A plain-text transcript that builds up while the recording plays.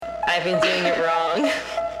I've been doing it wrong.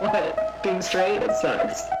 What? Being straight? It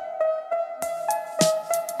sucks.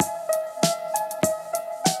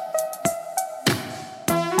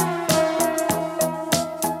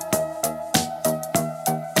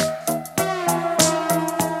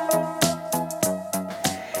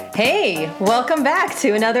 Hey, welcome back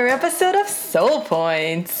to another episode of Soul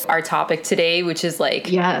Points. Our topic today, which is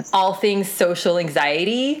all things social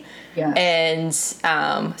anxiety and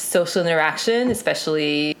social interaction,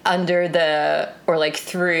 especially under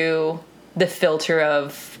through the filter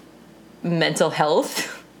of mental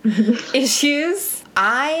health issues.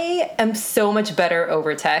 I am so much better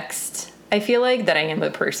over text, I feel like, than I am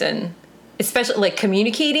in person, especially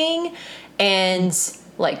communicating and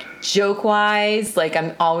joke-wise,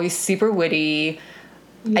 I'm always super witty.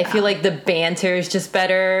 Yeah. I feel like the banter is just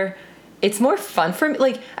better. It's more fun for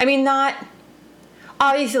me. Not...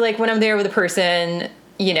 Obviously, when I'm there with a person,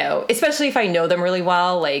 especially if I know them really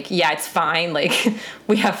well, it's fine.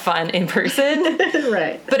 We have fun in person.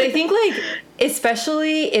 Right. But I think,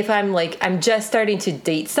 especially if I'm just starting to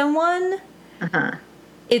date someone,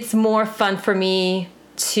 it's more fun for me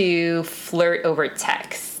to flirt over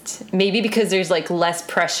text. Maybe because there's less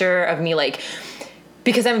pressure of me,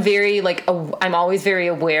 because I'm very I'm always very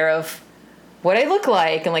aware of what I look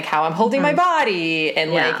like and how I'm holding my body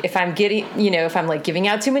and if I'm getting if I'm giving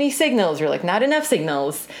out too many signals or not enough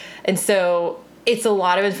signals. And so it's a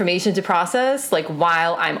lot of information to process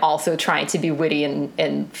while I'm also trying to be witty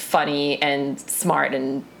and funny and smart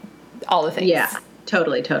and all the things. Yeah,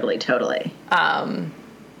 totally. So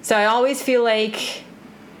I always feel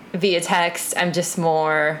via text, I'm just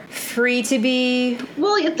more free to be.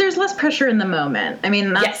 Well, there's less pressure in the moment. I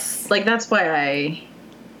mean, that's why I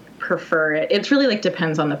prefer it. It's really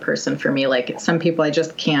depends on the person for me. Some people I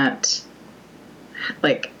just can't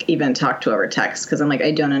even talk to over text because I'm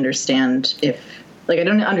I don't understand if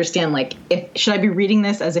should I be reading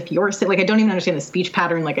this as if you're saying I don't even understand the speech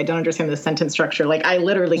pattern. I don't understand the sentence structure. I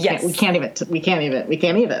literally can't. We can't even.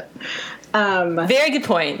 Very good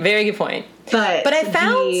point. But I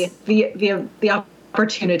found the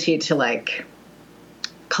opportunity to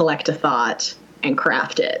collect a thought and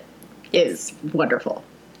craft it is wonderful,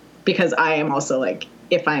 because I am also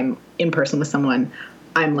if I'm in person with someone,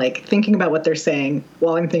 I'm thinking about what they're saying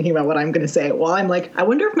while I'm thinking about what I'm going to say, while I'm I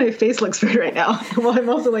wonder if my face looks weird right now. While I'm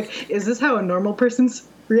also is this how a normal person's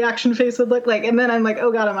reaction face would look like? And then I'm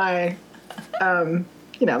oh God, am I,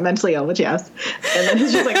 mentally ill? Which yes. And then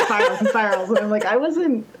it's just spirals. And I'm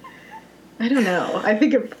I don't know. I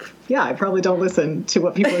think I probably don't listen to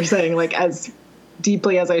what people are saying as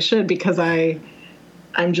deeply as I should, because I'm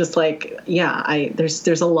just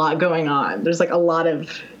there's a lot going on. There's a lot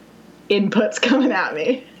of inputs coming at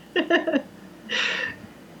me.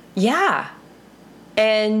 Yeah.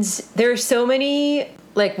 And there are so many,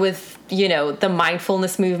 with, the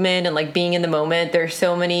mindfulness movement and being in the moment, there's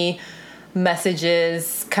so many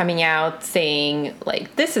messages coming out saying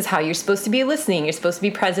this is how you're supposed to be listening. You're supposed to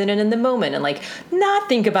be present and in the moment and not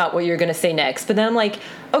think about what you're going to say next. But then I'm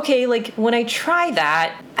okay, when I try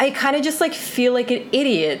that, I kind of just feel like an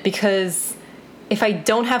idiot, because if I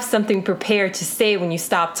don't have something prepared to say when you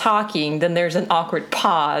stop talking, then there's an awkward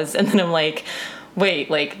pause. And then I'm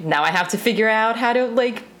wait, now I have to figure out how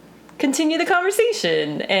to continue the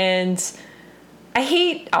conversation. And I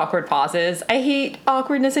hate awkward pauses. I hate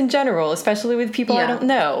awkwardness in general, especially with people I don't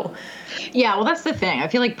know. Yeah, well, that's the thing. I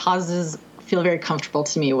feel pauses feel very comfortable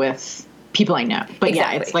to me with people I know. But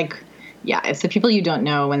exactly. It's the people you don't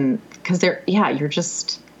know, because they're, you're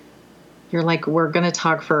we're going to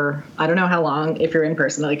talk for, I don't know how long, if you're in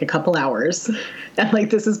person, a couple hours. And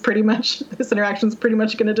this interaction is pretty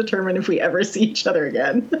much going to determine if we ever see each other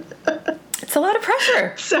again. It's a lot of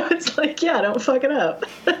pressure. So it's don't fuck it up.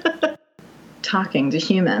 Talking to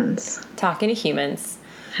humans.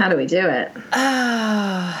 How do we do it?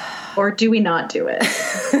 Or do we not do it?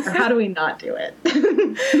 Or how do we not do it?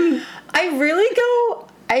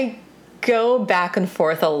 I go back and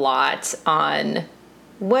forth a lot on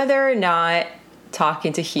whether or not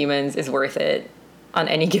talking to humans is worth it on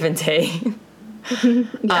any given day.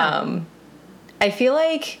 Yeah. I feel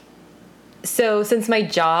since my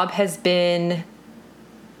job has been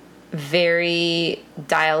very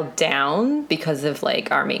dialed down because of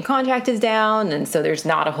our main contract is down, and so there's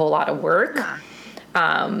not a whole lot of work.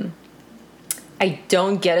 I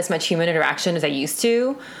don't get as much human interaction as I used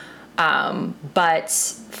to, but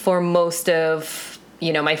for most of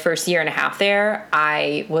my first year and a half there,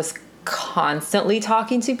 I was constantly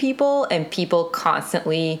talking to people, and people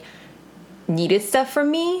constantly needed stuff from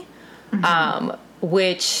me,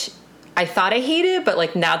 which I thought I hated,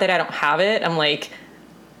 but now that I don't have it, I'm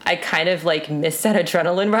I kind of like miss that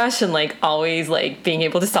adrenaline rush and like always like being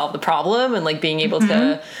able to solve the problem and like being able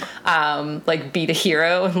to like be the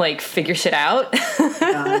hero and like figure shit out.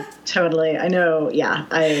 Totally. I know. Yeah.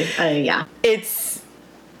 Yeah.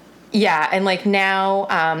 Yeah, and like now,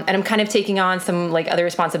 and I'm kind of taking on some like other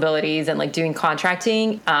responsibilities and like doing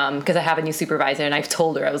contracting because I have a new supervisor, and I've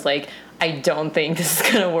told her, I was like, I don't think this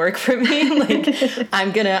is gonna work for me. Like,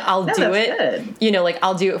 I'll do it. Good. You know, like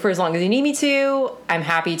I'll do it for as long as you need me to. I'm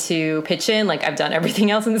happy to pitch in. Like I've done everything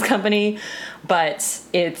else in this company, but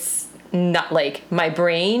it's not like my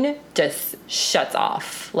brain just shuts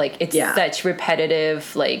off. Like it's such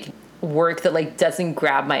repetitive like work that like doesn't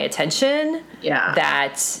grab my attention. Yeah.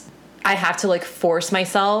 That I have to like force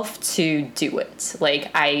myself to do it. Like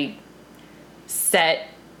I set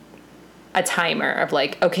a timer of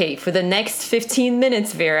like, okay, for the next 15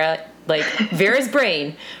 minutes, Vera, like Vera's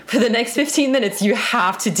brain, for the next 15 minutes, you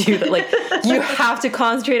have to do that. Like you have to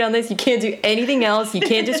concentrate on this. You can't do anything else. You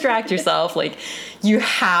can't distract yourself. Like you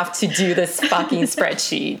have to do this fucking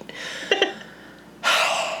spreadsheet.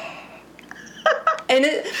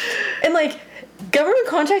 and like, government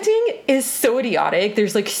contracting is so idiotic.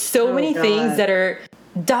 There's like so many things that are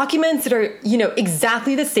documents that are, you know,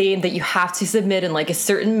 exactly the same that you have to submit in like a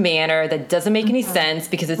certain manner that doesn't make any sense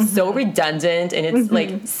because it's so redundant and it's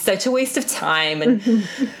like such a waste of time. And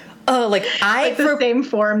like the same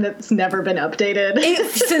form that's never been updated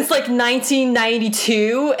since like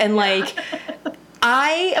 1992. And like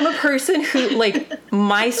I am a person who like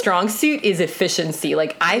my strong suit is efficiency.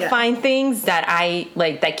 Like I find things that I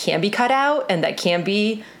like that can be cut out and that can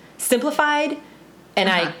be simplified, and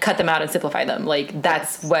I cut them out and simplify them. Like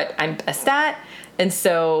that's what I'm best at. And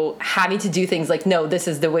so having to do things like, no, this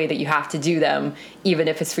is the way that you have to do them, even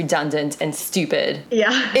if it's redundant and stupid.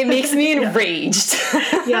 Yeah. It makes me enraged.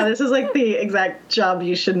 Yeah, this is like the exact job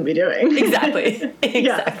you shouldn't be doing. Exactly.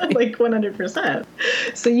 Yeah, like 100%.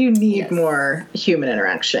 So you need more human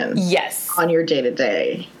interaction. Yes. On your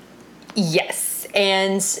day-to-day. Yes.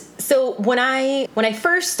 And so when I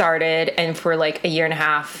first started, and for like a year and a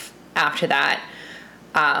half after that,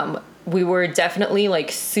 we were definitely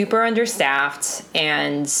like super understaffed,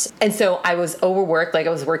 and so I was overworked. Like I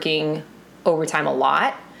was working overtime a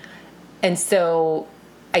lot. And so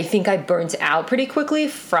I think I burnt out pretty quickly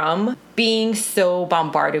from being so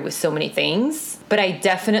bombarded with so many things. But I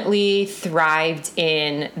definitely thrived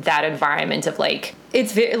in that environment of like,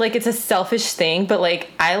 it's very, like, it's a selfish thing, but like,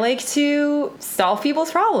 I like to solve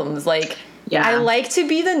people's problems. Like, I like to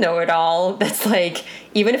be the know-it-all that's like,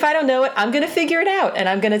 even if I don't know it, I'm going to figure it out and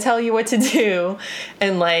I'm going to tell you what to do.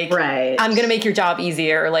 And like, I'm going to make your job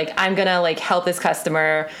easier. Or like, I'm going to like help this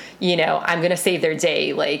customer, you know, I'm going to save their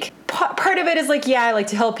day. Like part of it is like, I like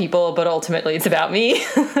to help people, but ultimately it's about me.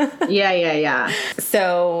 Yeah.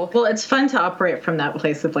 So, well, it's fun to operate from that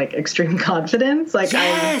place of like extreme confidence. Like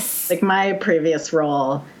like my previous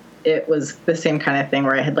role, it was the same kind of thing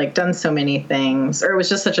where I had like done so many things, or it was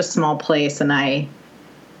just such a small place, and I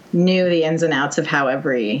knew the ins and outs of how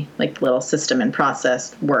every like little system and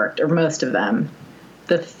process worked, or most of them,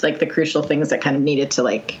 the crucial things that kind of needed to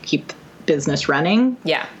like keep business running.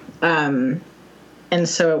 Yeah. And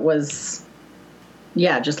so it was,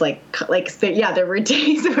 just there were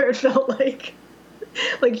days where it felt like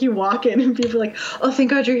you walk in and people are like, oh, thank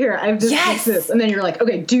God you're here. I have this. And then you're like,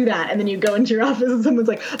 okay, do that. And then you go into your office and someone's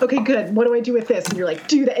like, okay, good. What do I do with this? And you're like,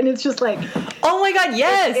 do that. And it's just like, oh my God,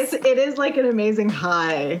 yes. It is like an amazing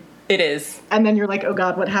high. It is. And then you're like, oh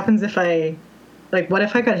God, what happens if what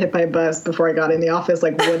if I got hit by a bus before I got in the office?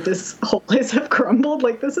 Like, would this whole place have crumbled?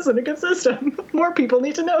 Like, this isn't a good system. More people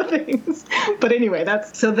need to know things. But anyway,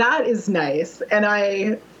 that is nice. And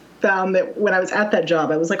I found that when I was at that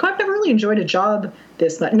job, I was like, oh, I've never really enjoyed a job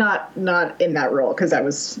this much. Not in that role, because it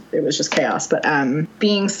was just chaos. But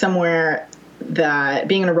being in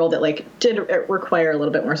a role that like did require a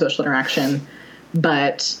little bit more social interaction,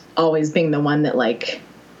 but always being the one that like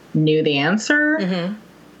knew the answer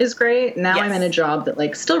is great. Now I'm in a job that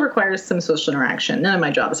like still requires some social interaction. None of my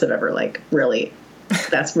jobs have ever like really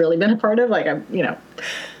that's really been a part of, like, I'm,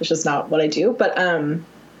 it's just not what I do. But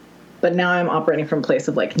now I'm operating from a place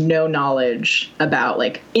of like no knowledge about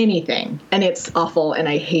like anything, and it's awful, and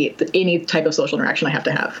I hate any type of social interaction I have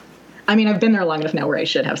to have. I mean, I've been there long enough now where I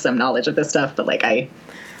should have some knowledge of this stuff, but like I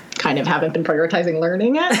kind of haven't been prioritizing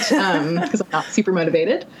learning it because I'm not super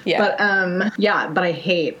motivated. Yeah. But I'm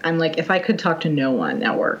like, if I could talk to no one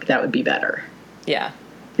at work, that would be better. Yeah.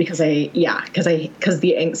 Because the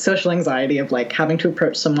social anxiety of like having to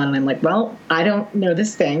approach someone and I'm like, well, I don't know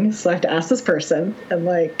this thing, so I have to ask this person. And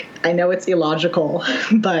like, I know it's illogical,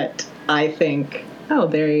 but I think, oh,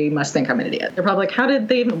 they must think I'm an idiot. They're probably like,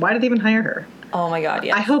 why did they even hire her? Oh my God,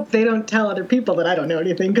 yeah. I hope they don't tell other people that I don't know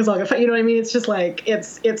anything because I'll get, you know what I mean? It's just like,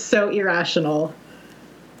 it's so irrational.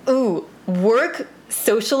 Ooh, work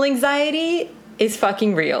social anxiety is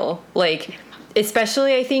fucking real. Like,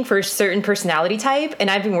 especially I think for a certain personality type, and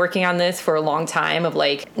I've been working on this for a long time, of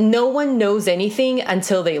like, no one knows anything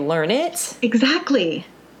until they learn it. Exactly.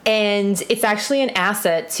 And it's actually an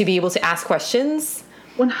asset to be able to ask questions.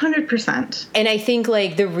 100%. And I think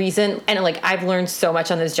like the reason, and like I've learned so much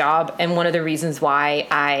on this job, and one of the reasons why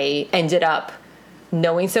I ended up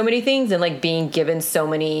knowing so many things and like being given so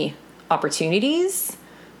many opportunities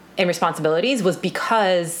and responsibilities was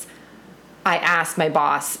because I asked my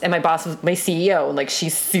boss, and my boss was my CEO, and like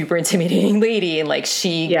she's super intimidating lady, and like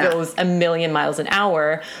she goes a million miles an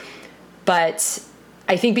hour. But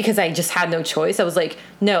I think because I just had no choice, I was like,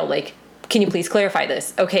 no, like, can you please clarify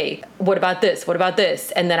this? Okay, what about this? What about this?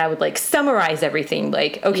 And then I would like summarize everything.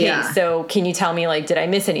 Like, okay, so can you tell me, like, did I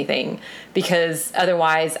miss anything? Because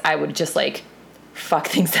otherwise I would just like fuck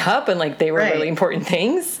things up, and like they were really important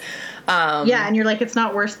things. And you're like, it's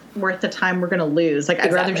not worth the time we're going to lose. Like,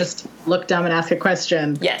 I'd rather just look dumb and ask a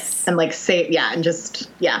question. Yes. And like say, and just,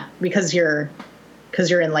 because you're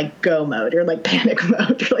in like go mode, you're like panic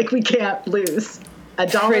mode. You're like, we can't lose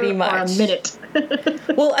 $1 pretty much. Or a minute.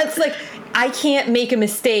 Well, it's like, I can't make a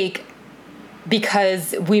mistake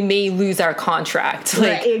because we may lose our contract.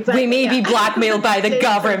 Like, we may be blackmailed by the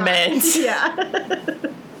government.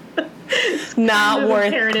 Not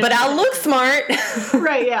worth it. But I'll look smart.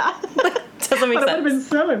 Right, yeah. Doesn't make sense. It would have been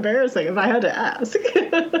so embarrassing if I had to ask.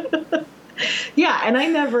 And I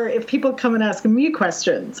never, if people come and ask me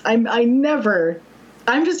questions, I'm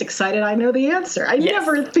just excited I know the answer. I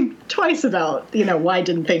never think twice about, why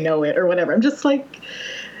didn't they know it or whatever. I'm just like,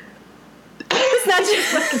 it's not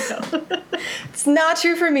true. It's not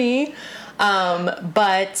true for me.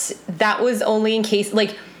 But that was only in case,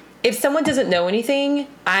 like, if someone doesn't know anything,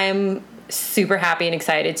 I'm super happy and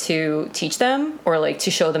excited to teach them or like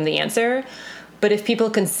to show them the answer. But if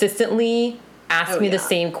people consistently ask me the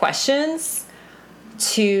same questions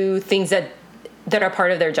to things that are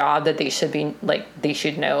part of their job that they should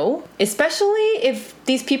know, especially if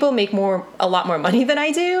these people make a lot more money than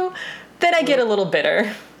I do, then I get a little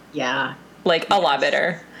bitter. Yeah. Like a lot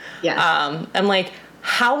bitter. Yeah. I'm like,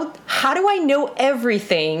 how do I know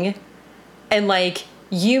everything? And like,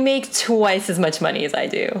 you make twice as much money as I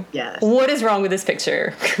do. Yes. What is wrong with this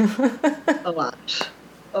picture? A lot.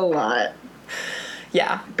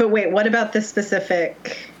 Yeah. But wait, what about this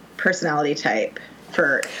specific personality type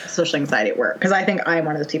for social anxiety at work? Because I think I'm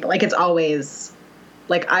one of those people. Like, it's always,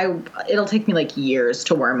 like, it'll take me, like, years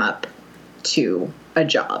to warm up to a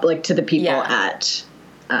job, like, to the people at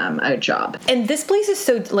a job. And this place is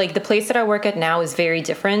so, like, the place that I work at now is very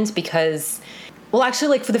different because... Well, actually,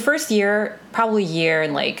 like, for the first year, probably year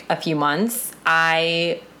and, like, a few months,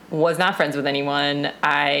 I was not friends with anyone.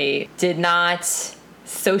 I did not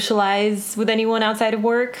socialize with anyone outside of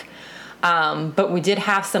work. But we did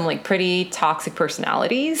have some, like, pretty toxic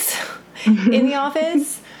personalities in the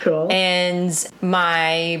office. Cool. And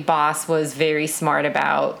my boss was very smart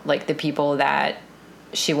about, like, the people that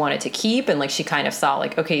she wanted to keep. And, like, she kind of saw,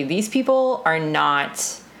 like, okay, these people are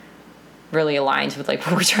not... really aligned with like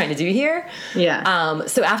what we're trying to do here. Yeah.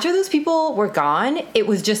 So after those people were gone, it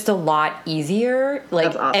was just a lot easier.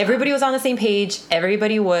 Like awesome. Everybody was on the same page.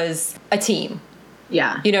 Everybody was a team.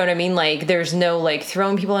 Yeah. You know what I mean? Like there's no like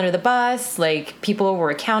throwing people under the bus. Like people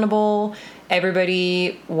were accountable.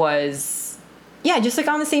 Everybody was, just like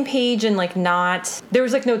on the same page and like there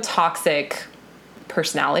was like no toxic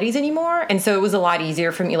personalities anymore. And so it was a lot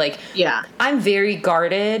easier for me. Like, I'm very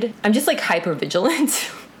guarded. I'm just like hyper vigilant.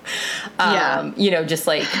 Just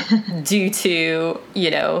like due to,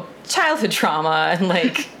 childhood trauma and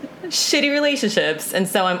like shitty relationships. And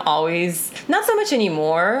so I'm always, not so much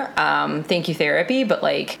anymore, thank you therapy, but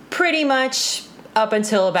like pretty much up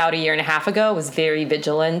until about a year and a half ago, was very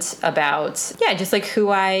vigilant about, just like who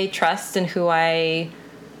I trust and who I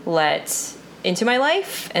let into my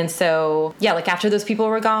life. And so, like after those people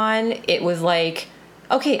were gone, it was like,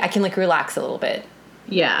 okay, I can like relax a little bit.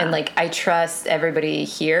 Yeah. And, like, I trust everybody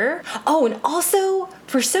here. Oh, and also,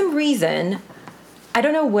 for some reason, I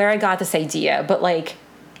don't know where I got this idea, but, like,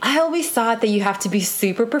 I always thought that you have to be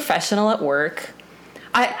super professional at work.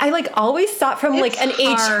 I like, always thought from, like, an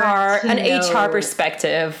HR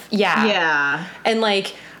perspective. Yeah. Yeah. And,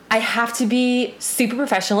 like, I have to be super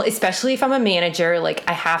professional, especially if I'm a manager. Like,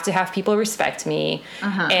 I have to have people respect me.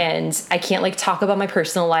 And I can't, like, talk about my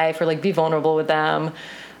personal life or, like, be vulnerable with them.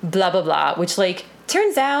 Blah, blah, blah. Which, like...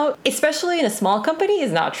 turns out, especially in a small company,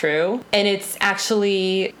 is not true. And it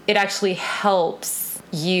actually helps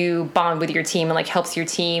you bond with your team and like helps your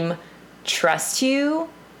team trust you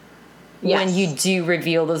yes. when you do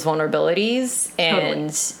reveal those vulnerabilities and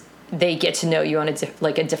totally. They get to know you on a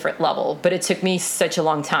different level. But it took me such a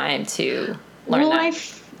long time to learn that.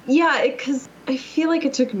 Because I feel like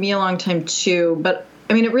it took me a long time too. But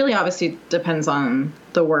I mean, it really obviously depends on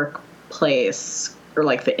the workplace or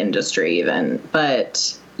like the industry even.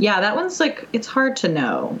 But yeah, that one's like, it's hard to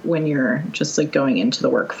know when you're just like going into the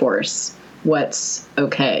workforce what's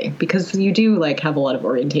okay, because you do like have a lot of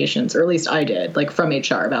orientations, or at least I did, like from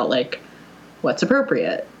HR about like what's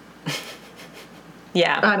appropriate.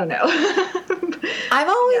 Yeah. I don't know. I've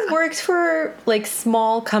always worked for like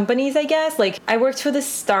small companies, I guess. Like I worked for this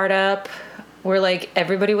startup where like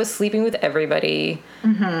everybody was sleeping with everybody.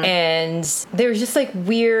 Mm-hmm. And there was just like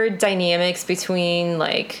weird dynamics between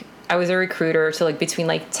like, I was a recruiter, so like between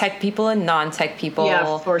like tech people and non-tech people.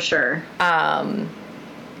 Yeah, for sure.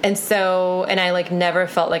 And I like never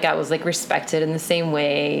felt like I was like respected in the same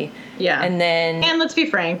way. Yeah. And let's be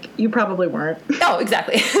frank, you probably weren't. Oh,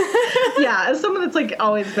 exactly. Yeah, as someone that's like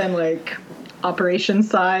always been like operations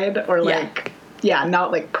side or like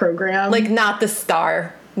not like program. Like not the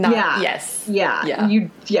star. Not, yeah. Yes.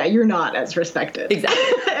 Yeah. You're not as respected.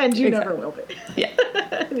 Exactly. And you never will be.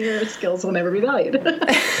 Yeah. Your skills will never be valued.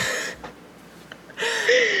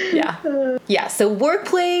 Yeah. Yeah. So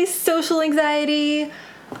workplace, social anxiety.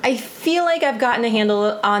 I feel like I've gotten a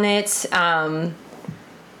handle on it.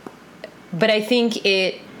 But I think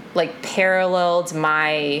it like paralleled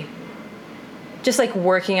my just like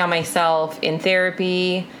working on myself in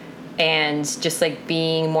therapy and just like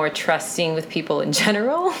being more trusting with people in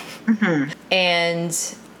general. Mm-hmm.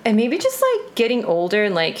 and maybe just like getting older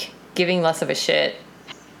and like giving less of a shit.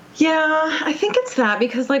 Yeah, I think it's that,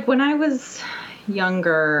 because like when I was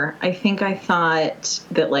younger, I think I thought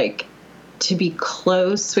that like to be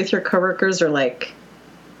close with your coworkers or like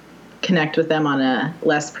connect with them on a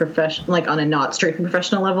less professional, like on a not strictly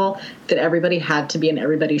professional level, that everybody had to be in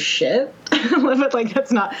everybody's shit. But like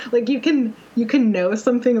that's not like you can know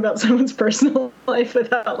something about someone's personal life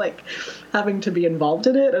without like having to be involved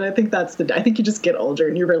in it. And I think I think you just get older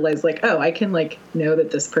and you realize like, oh, I can like know that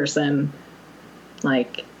this person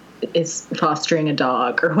like is fostering a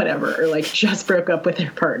dog or whatever, or like just broke up with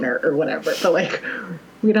their partner or whatever. But like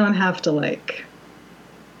we don't have to like,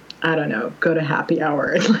 I don't know, go to happy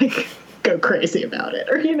hour and like go crazy about it,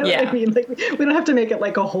 or you know what I mean? Like we don't have to make it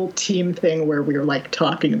like a whole team thing where we're like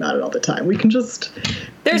talking about it all the time. We can just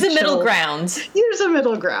there's a middle ground. There's a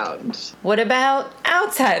middle ground. What about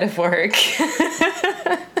outside of work?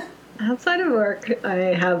 Outside of work, I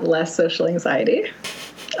have less social anxiety.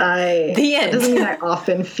 The end. That doesn't mean I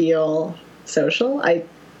often feel social. I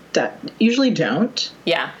usually don't.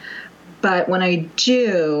 Yeah. But when I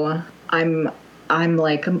do, I'm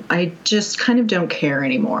like, I just kind of don't care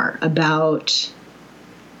anymore about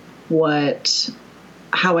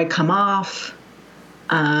how I come off.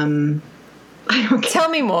 I don't care. Tell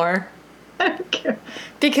me more. I don't care.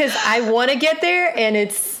 Because I want to get there, and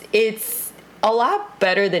it's a lot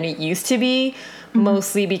better than it used to be,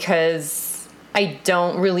 mostly because I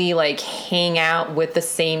don't really like hang out with the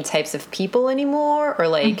same types of people anymore, or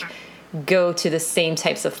like go to the same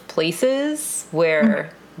types of places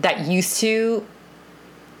where that used to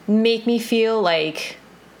make me feel like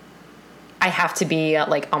I have to be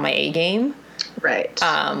like on my A game. Right.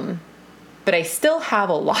 But I still have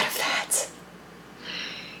a lot of that.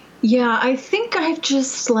 Yeah, I think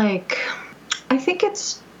it's,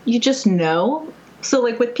 you just know. So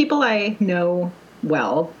like with people I know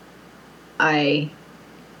well, when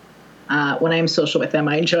I'm social with them,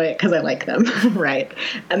 I enjoy it because I like them, right?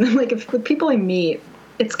 And then like with people I meet,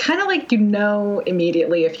 it's kind of like you know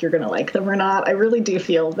immediately if you're going to like them or not. I really do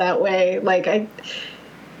feel that way. Like I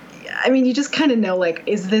mean, you just kind of know, like,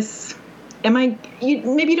 maybe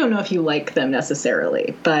you don't know if you like them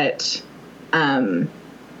necessarily, but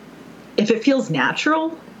if it feels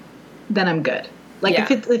natural, then I'm good.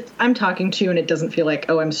 Like if I'm talking to you and it doesn't feel like,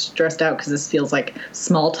 oh, I'm stressed out because this feels like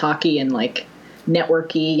small talky and like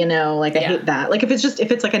networky, you know, like I hate that. Like if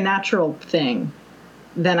it's like a natural thing,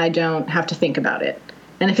 then I don't have to think about it.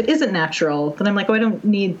 And if it isn't natural, then I'm like, oh, I don't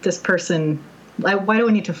need this person. Why do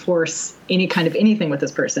I need to force any kind of anything with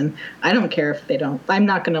this person? I don't care if they don't. I'm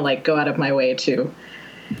not going to like go out of my way to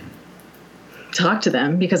talk to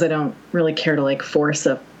them because I don't really care to like force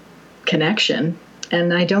a connection.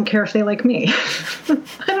 And I don't care if they like me.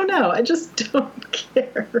 I don't know. I just don't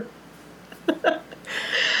care.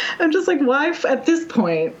 I'm just like, why at this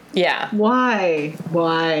point? Yeah. Why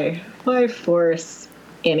force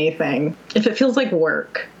anything? If it feels like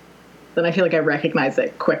work, then I feel like I recognize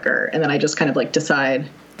it quicker, and then I just kind of like decide.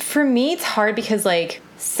 For me, it's hard because like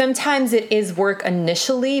sometimes it is work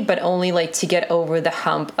initially, but only like to get over the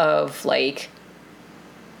hump of like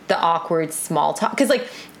the awkward small talk. Because like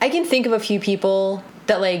I can think of a few people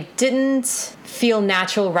that like didn't feel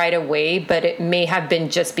natural right away, but it may have been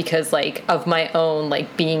just because like of my own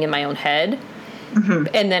like being in my own head. Mm-hmm.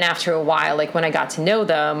 And then after a while, like when I got to know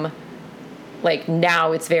them, like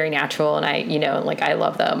now it's very natural, and I, you know, like I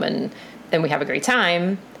love them, and we have a great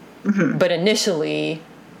time. Mm-hmm. But initially,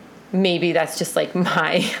 maybe that's just like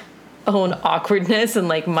my own awkwardness and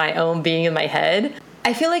like my own being in my head.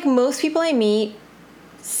 I feel like most people I meet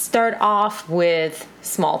start off with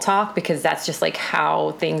small talk because that's just like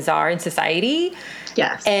how things are in society.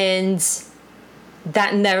 Yes. And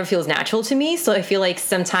that never feels natural to me. So I feel like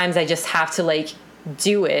sometimes I just have to like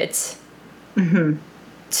do it mm-hmm.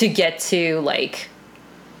 to get to like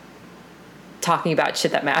talking about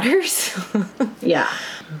shit that matters. Yeah.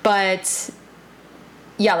 But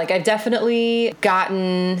yeah, like I've definitely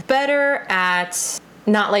gotten better at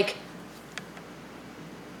not like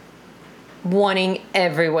wanting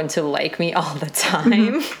everyone to like me all the time.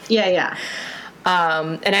 Mm-hmm. Yeah.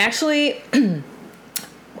 And I actually,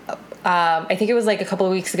 I think it was like a couple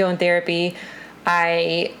of weeks ago in therapy,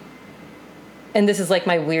 and this is like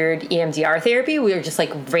my weird EMDR therapy, we were just like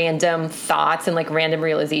random thoughts and like random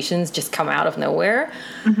realizations just come out of nowhere.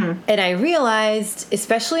 Mm-hmm. And I realized,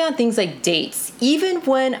 especially on things like dates, even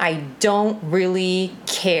when I don't really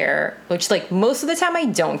care, which like most of the time I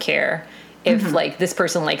don't care if mm-hmm. like this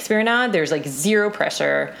person likes me or not, there's like zero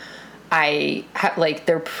pressure. I'm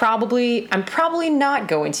probably not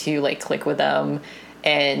going to like click with them.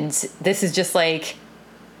 And this is just like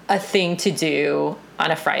a thing to do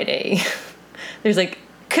on a Friday. There's like,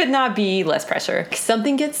 could not be less pressure.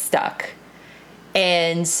 Something gets stuck.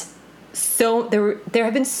 And so there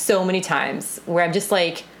have been so many times where I'm just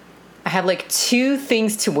like, I have like 2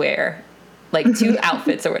 things to wear, like 2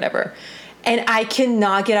 outfits or whatever. And I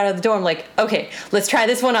cannot get out of the door. I'm like, okay, let's try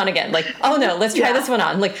this one on again. Like, oh no, let's try this one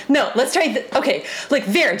on. Like, no, let's try okay. Like,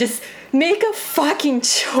 Vera, just make a fucking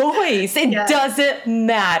choice. It doesn't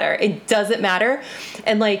matter. It doesn't matter.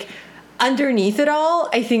 And like, underneath it all,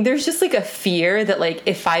 I think there's just like a fear that like,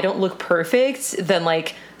 if I don't look perfect, then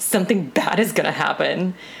like something bad is going to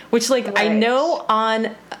happen, which like, right. I know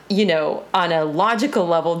on a logical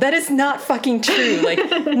level, that is not fucking true. Like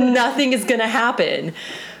nothing is going to happen.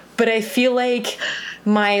 But I feel like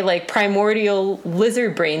my like primordial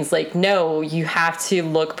lizard brain's like, no, you have to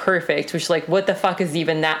look perfect, which like, what the fuck is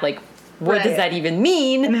even that? Like, what right. does that even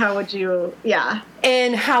mean? And how would you,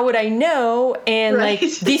 and how would I know? And right.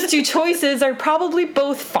 like, these 2 choices are probably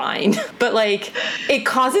both fine. But like, it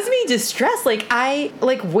causes me distress. Like, I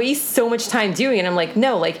like waste so much time doing it. I'm like,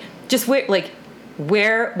 no, like, just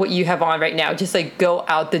wear what you have on right now. Just like go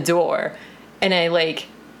out the door. And I like,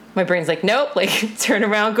 my brain's like, nope, like turn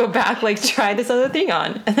around, go back, like try this other thing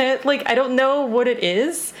on. And I don't know what it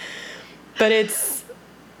is, but I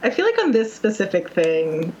feel like on this specific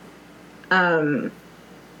thing,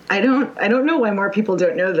 I don't know why more people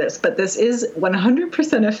don't know this, but this is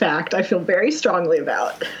 100% a fact I feel very strongly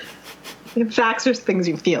about. Facts are things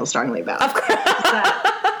you feel strongly about. Of course.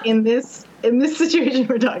 That in this situation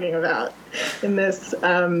we're talking about, in this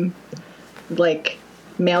like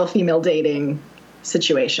male-female dating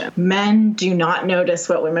situation, men do not notice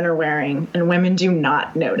what women are wearing, and women do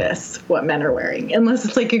not notice what men are wearing unless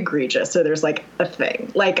it's like egregious or there's like a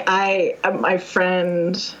thing. Like my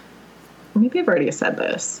friend, maybe I've already said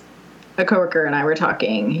this, a coworker and I were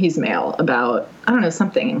talking, he's male, about, I don't know,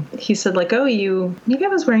 something. He said like, maybe I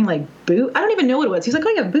was wearing like I don't even know what it was. He's like, oh,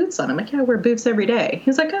 you have boots on. I'm like, yeah, I wear boots every day.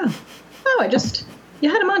 He's like, you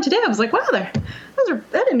had them on today. I was like, wow, I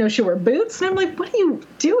didn't know she wore boots. And I'm like, what are you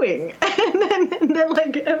doing? And then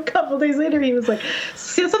like a couple days later, he was like,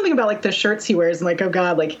 something about like the shirts he wears. And like, oh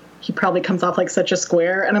God, like he probably comes off like such a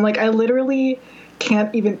square. And I'm like, I literally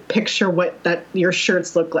can't even picture what your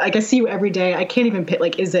shirts look like. I see you every day. I can't even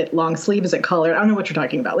like, is it long sleeve? Is it collared? I don't know what you're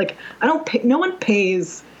talking about. Like, no one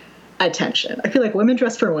pays attention. I feel like women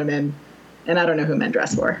dress for women, and I don't know who men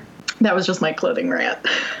dress for. That was just my clothing rant.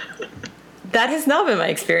 That has not been my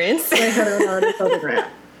experience. My heteronormative clothing rant.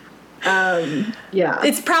 Yeah.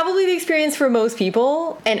 It's probably the experience for most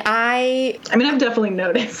people. And I mean, I've definitely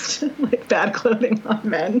noticed like bad clothing on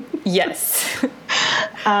men. Yes.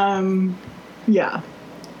 Yeah.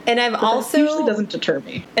 And I've also usually doesn't deter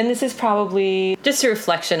me. And this is probably just a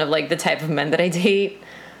reflection of like the type of men that I date.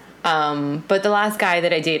 But the last guy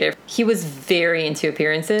that I dated, he was very into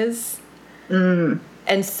appearances. Mm.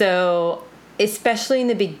 And so especially in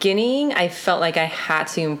the beginning, I felt like I had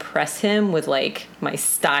to impress him with like my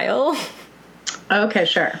style. Okay,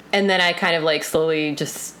 sure. And then I kind of like slowly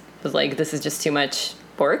just was like, this is just too much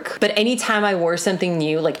work. But anytime I wore something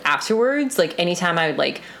new, like afterwards, like anytime I would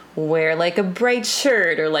like wear like a bright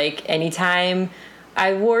shirt, or like anytime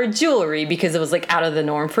I wore jewelry because it was like out of the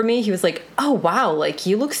norm for me, he was like, oh wow, like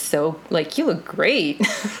you look great.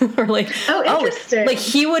 Or like, oh, interesting. Like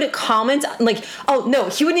he would comment like, oh no,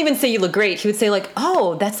 he wouldn't even say you look great. He would say like,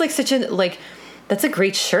 oh, that's like such a like, that's a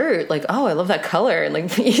great shirt. Like, oh, I love that color. And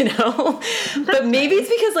like, you know, but maybe it's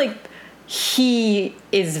because like he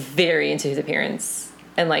is very into his appearance,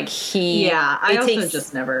 and like I also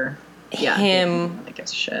just never him I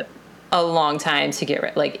guess shit. A long time to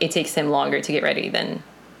get like it takes him longer to get ready than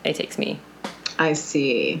it takes me. I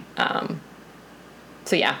see.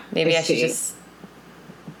 So yeah, maybe I should just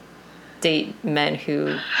date men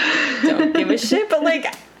who don't give a shit, but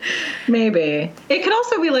like maybe it could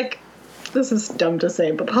also be like, this is dumb to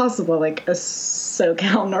say, but possible like a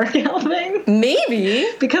SoCal NorCal thing. Maybe,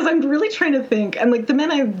 because I'm really trying to think, and like the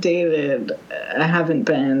men I've dated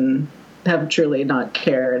have truly not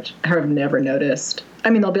cared, or have never noticed. I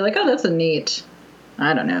mean, they'll be like, oh, that's a neat,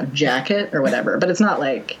 I don't know, jacket or whatever. But it's not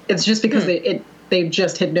like, it's just because they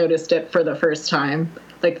just had noticed it for the first time.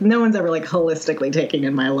 Like, no one's ever, like, holistically taking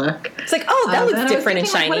in my look. It's like, oh, that looks different and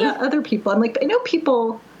shiny. Like, what about other people? I'm like, I know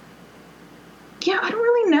people, I don't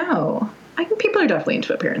really know. I think people are definitely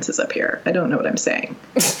into appearances up here. I don't know what I'm saying.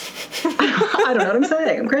 I don't know what I'm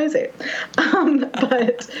saying. I'm crazy.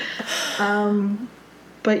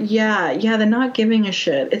 But yeah, the not giving a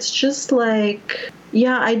shit. It's just like,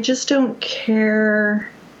 I just don't care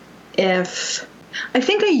if... I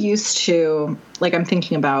think I used to, like, I'm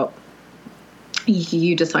thinking about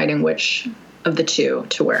you deciding which of the two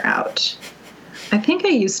to wear out. I think I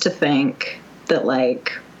used to think that,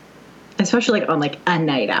 like, especially, like, on, like, a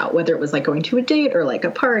night out, whether it was, like, going to a date or, like,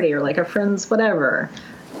 a party or, like, a friend's whatever...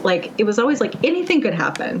 Like, it was always like, anything could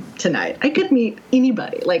happen tonight. I could meet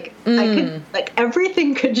anybody. Like, I could, like,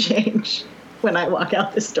 everything could change when I walk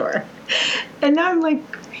out this door. And now I'm like,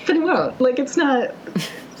 but it won't. Like, it's not.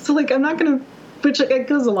 So, like, I'm not going to, which it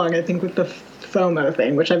goes along, I think, with the FOMO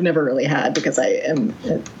thing, which I've never really had because I'm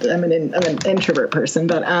an introvert person.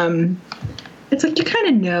 But it's like, you kind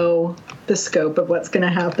of know the scope of what's going to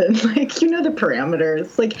happen. Like, you know the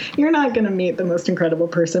parameters. Like, you're not going to meet the most incredible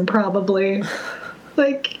person, probably.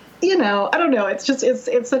 Like, you know, I don't know. It's just,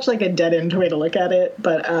 it's such like a dead end way to look at it.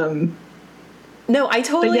 But, no, I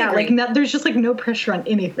totally agree. Like, there's just like no pressure on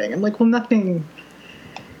anything. I'm like, well, nothing,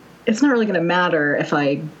 it's not really going to matter if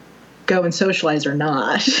I go and socialize or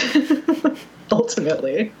not,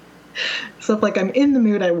 ultimately. So if like I'm in the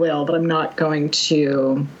mood, I will, but I'm not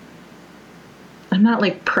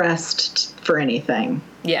like pressed for anything.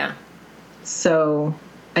 Yeah. So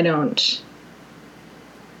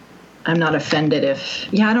I'm not offended if...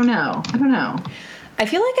 I don't know. I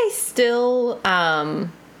feel like I still...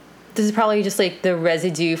 this is probably just, like, the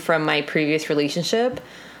residue from my previous relationship,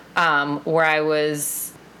 where I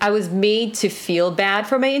was made to feel bad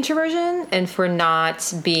for my introversion and for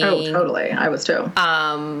not being... Oh, totally. I was too.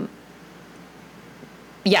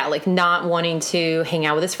 Like, not wanting to hang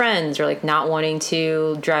out with his friends, or, like, not wanting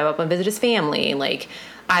to drive up and visit his family. Like,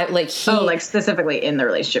 specifically in the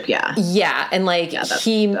relationship, yeah. Yeah, and, like,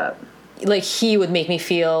 he would make me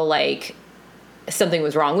feel like something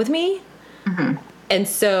was wrong with me. Mm-hmm. And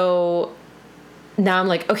so now I'm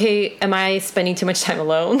like, okay, am I spending too much time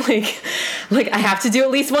alone? Like I have to do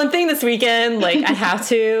at least one thing this weekend. Like, I have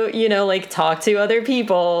to, you know, like, talk to other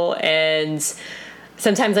people. And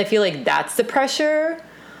sometimes I feel like that's the pressure.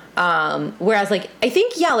 Whereas, like, I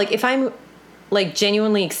think, like, if I'm, like,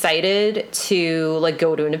 genuinely excited to, like,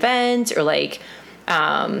 go to an event, or, like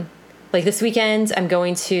this weekend, I'm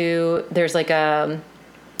going to, there's like an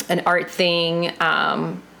art thing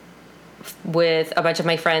with a bunch of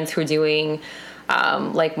my friends who are doing,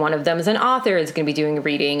 like, one of them is an author, is going to be doing a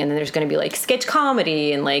reading, and then there's going to be, like, sketch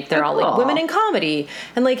comedy, and, like, they're all, like, women in comedy,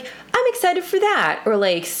 and, like, I'm excited for that. Or,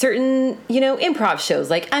 like, certain, you know, improv shows,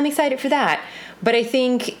 like, I'm excited for that. But I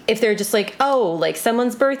think if they're just like, oh, like,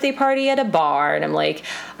 someone's birthday party at a bar, and I'm like,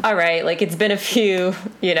 all right, like, it's been a few,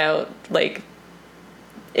 you know, like,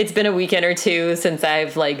 it's been a weekend or two since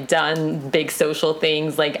I've, like, done big social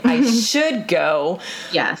things. Like, I should go.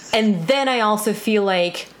 Yes. And then I also feel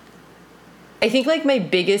like, I think, like, my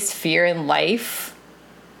biggest fear in life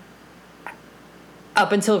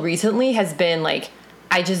up until recently has been, like,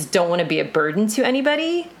 I just don't want to be a burden to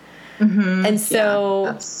anybody. Mm-hmm. And so...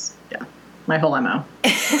 that's my whole MO.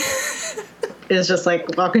 Is just,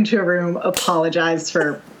 like, walk into a room, apologize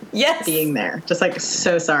for Yes. being there. Just like,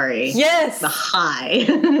 so sorry. Yes. The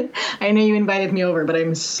hi. I know you invited me over, but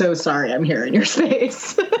I'm so sorry I'm here in your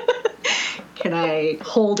space. Can I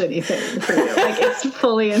hold anything for you? Like, it's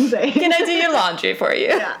fully insane. Can I do your laundry for you?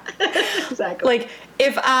 Yeah, exactly. Like,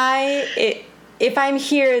 if I'm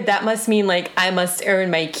here, that must mean, like, I must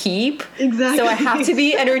earn my keep. Exactly. So I have to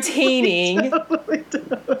be entertaining.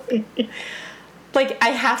 Totally. Like, I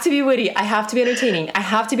have to be witty. I have to be entertaining. I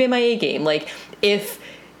have to be in my A game. Like, if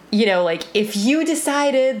you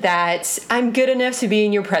decided that I'm good enough to be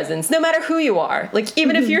in your presence, no matter who you are, like,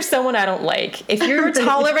 even if you're someone I don't like, if you're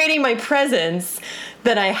tolerating my presence,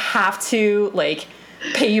 then I have to, like,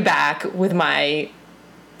 pay you back with my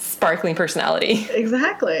sparkling personality.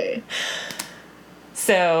 Exactly.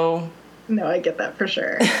 So. No, I get that for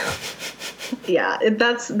sure. Yeah,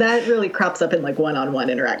 that really crops up in, like, one-on-one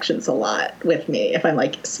interactions a lot with me. If I'm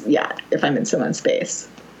if I'm in someone's space,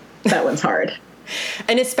 that one's hard.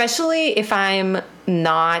 And especially if I'm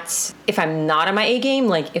not on my A game,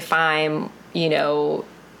 like, if I'm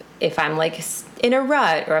like in a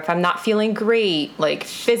rut, or if I'm not feeling great, like,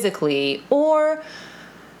 physically, or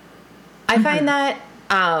I find that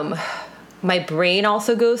my brain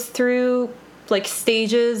also goes through, like,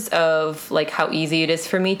 stages of, like, how easy it is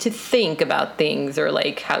for me to think about things, or,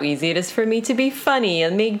 like, how easy it is for me to be funny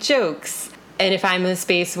and make jokes. And if I'm in a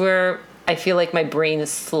space where I feel like my brain is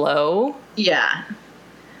slow, yeah,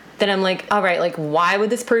 then I'm like, all right, like, why would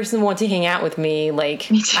this person want to hang out with me? Like,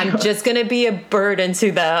 I'm just going to be a burden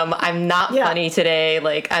to them. I'm not funny today.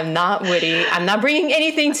 Like, I'm not witty. I'm not bringing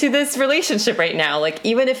anything to this relationship right now. Like,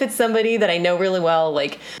 even if it's somebody that I know really well,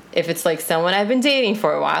 like, if it's, like, someone I've been dating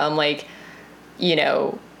for a while, I'm like,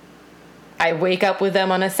 I wake up with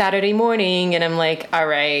them on a Saturday morning and I'm like, all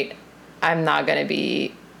right, I'm not going to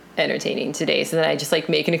be entertaining today. So then I just, like,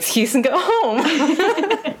 make an excuse and go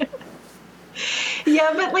home.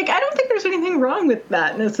 Yeah, but, like, I don't think there's anything wrong with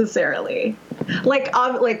that necessarily. Like,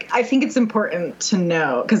 I think it's important to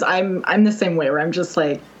know, because I'm the same way, where I'm just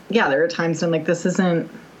like, yeah, there are times when, like,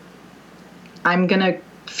 I'm gonna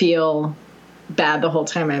feel bad the whole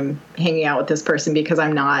time I'm hanging out with this person because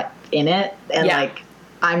I'm not in it, and like,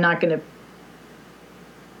 I'm not gonna.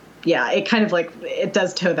 Yeah, it kind of, like, it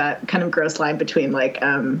does toe that kind of gross line between, like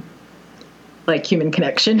human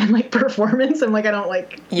connection and, like, performance. And, like, I don't,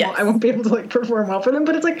 like, I won't be able to, like, perform well for them,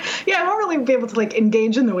 but it's like, I won't really be able to, like,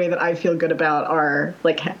 engage in the way that I feel good about our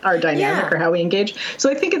dynamic or how we engage. So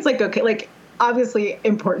I think it's, like, okay, like, obviously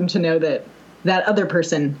important to know that that other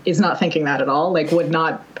person is not thinking that at all, like, would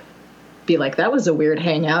not be like, that was a weird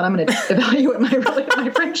hangout, I'm going to evaluate my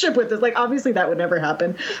friendship with this. Like, obviously that would never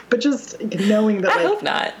happen, but just knowing that, like, I hope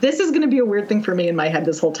not. This is going to be a weird thing for me in my head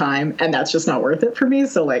this whole time, and that's just not worth it for me.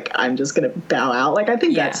 So, like, I'm just going to bow out. Like, I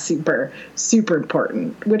think that's super, super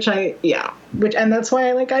important, and that's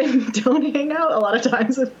why I don't hang out a lot of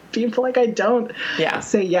times with people. Like, I don't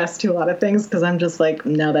say yes to a lot of things, because I'm just like,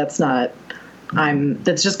 no, that's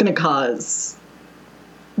just going to cause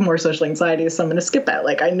more social anxiety, so I'm going to skip it.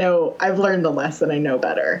 Like, I know I've learned the lesson, I know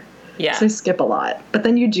better. Yeah. So I skip a lot. But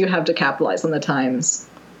then you do have to capitalize on the times.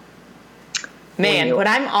 Man, when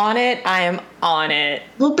I'm on it, I am on it.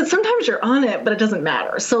 Well, but sometimes you're on it, but it doesn't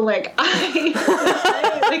matter. So, like,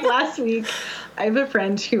 like, last week, I have a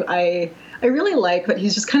friend who I really like, but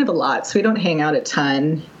he's just kind of a lot, so we don't hang out a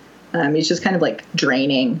ton. He's just kind of, like,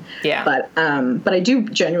 draining. Yeah. But I do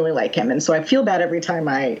genuinely like him, and so I feel bad every time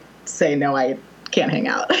I say, no, I can't hang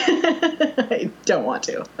out. I don't want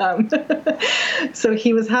to. So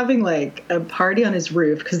he was having, like, a party on his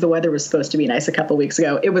roof because the weather was supposed to be nice a couple weeks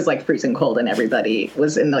ago. It was, like, freezing cold and everybody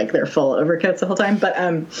was in, like, their full overcoats the whole time.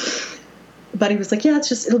 But he was like, yeah,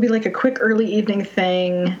 it'll be, like, a quick early evening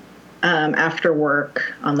thing after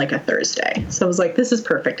work on, like, a Thursday. So I was like, this is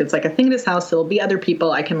perfect. It's, like, a thing at his house. There'll be other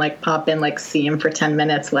people. I can, like, pop in, like, see him for 10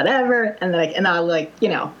 minutes, whatever. And then I'll, like,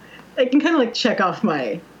 I can kind of, like, check off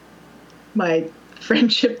my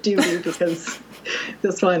friendship duty, because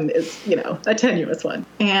this one is, a tenuous one.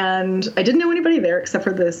 And I didn't know anybody there except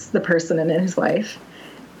for the person and his wife.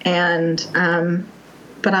 And,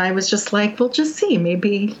 but I was just like, well, just see,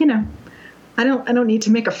 maybe, I don't need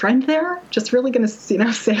to make a friend there. Just really going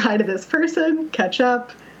to, say hi to this person, catch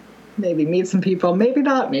up, maybe meet some people, maybe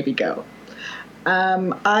not, maybe go.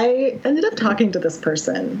 I ended up talking to this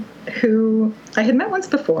person who I had met once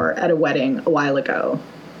before at a wedding a while ago.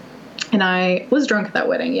 And I was drunk at that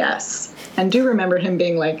wedding, yes. And do remember him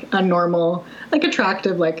being, like, a normal, like,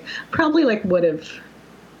 attractive, like, probably, like, would have,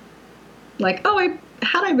 like,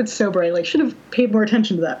 had I been sober, I, like, should have paid more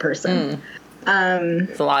attention to that person.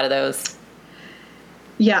 There's a lot of those.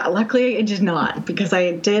 Yeah, luckily I did not, because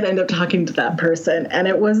I did end up talking to that person, and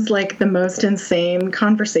it was like the most insane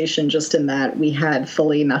conversation, just in that we had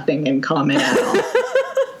fully nothing in common at all.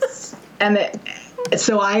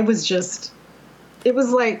 So I was just, it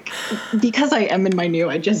was like, because I am in my new,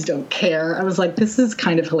 I just don't care. I was like, this is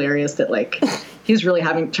kind of hilarious that like he's really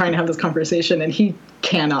trying to have this conversation and he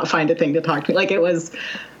cannot find a thing to talk to me. Like, it was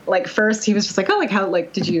like, first he was just like, oh, like, how,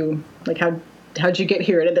 like, did you, like, how'd you get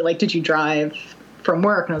here? Did you drive from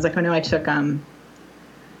work? And I was like, oh no, I took the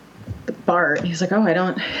BART. And he was like, oh,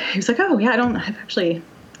 he was like, oh yeah, I don't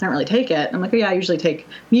really take it. And I'm like, oh yeah, I usually take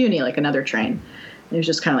Muni, like another train. And he was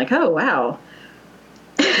just kind of like, oh wow.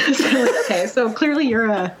 It's kind of like, okay, so clearly you're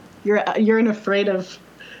an afraid of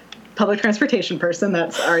public transportation person.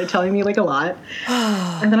 That's already telling me like a lot.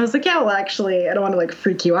 And then I was like, yeah, well, actually, I don't want to like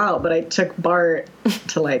freak you out, but I took BART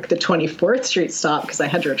to like the 24th Street stop because I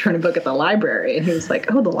had to return a book at the library. And he was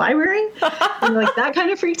like, oh, the library? And like that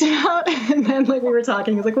kind of freaked him out. And then like we were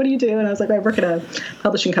talking, he was like, what do you do? And I was like, I work at a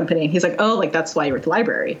publishing company. He's like, oh, like that's why you're at the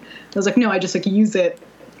library. I was like, no, I just like use it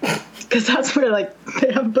because that's where like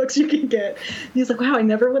they have books you can get. And he's like, wow, I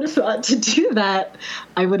never would have thought to do that.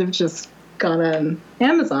 I would have just gone on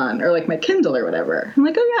Amazon or like my Kindle or whatever. I'm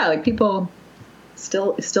like, oh yeah, like people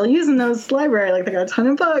still using those library, like they got a ton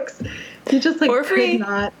of books. He just like for free. Could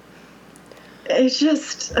not. It's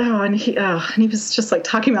just and he was just like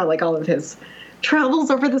talking about like all of his travels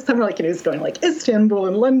over the summer, like, he was going like Istanbul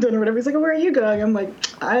and London or whatever. He's like, oh, where are you going? I'm like,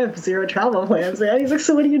 I have zero travel plans, man. He's like,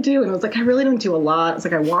 so what do you do? And I was like, I really don't do a lot. It's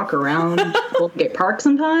like I walk around Golden Gate Park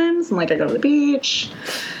sometimes, and like I go to the beach.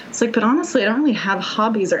 It's like, but honestly, I don't really have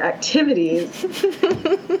hobbies or activities.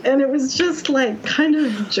 And it was just like kind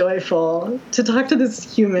of joyful to talk to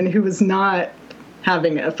this human who was not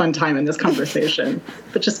having a fun time in this conversation,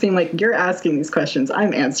 but just being like, you're asking these questions,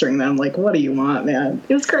 I'm answering them. Like, what do you want, man?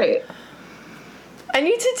 It was great. I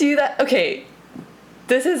need to do that. Okay.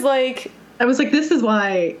 This is like, I was like, this is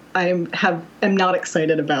why am not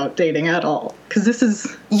excited about dating at all. Cause this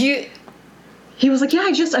is he was like, yeah,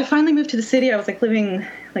 I finally moved to the city. I was like living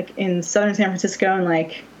like in southern San Francisco and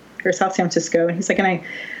like, or South San Francisco. And he's like,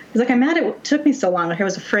 I'm mad it took me so long. Like I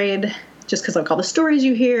was afraid just cause like all the stories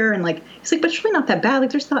you hear. And like, he's like, but it's really not that bad.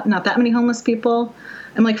 Like there's not that many homeless people.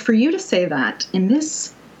 I'm like, for you to say that in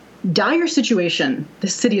this dire situation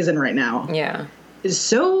this city is in right now. Yeah. Is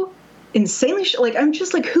so insanely like, I'm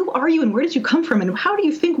just like, who are you and where did you come from and how do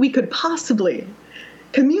you think we could possibly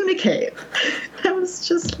communicate? I was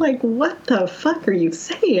just like, what the fuck are you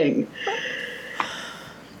saying?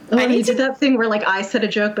 He did that thing where like I said a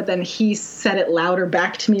joke but then he said it louder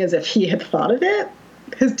back to me as if he had thought of it.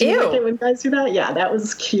 Because do you like it when guys do that? Yeah, that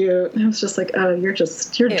was cute. I was just like, oh, you're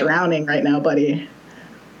drowning right now, buddy.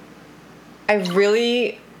 I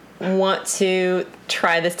really want to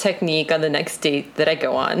try this technique on the next date that I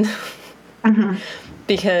go on. Mm-hmm.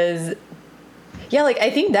 Because yeah, like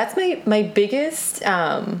I think that's my biggest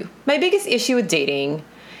issue with dating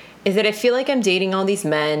is that I feel like I'm dating all these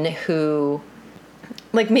men who,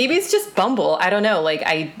 like, maybe it's just Bumble, I don't know, like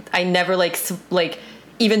I never like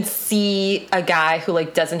even see a guy who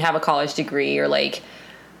like doesn't have a college degree or like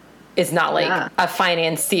is not like a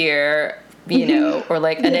financier, you know, or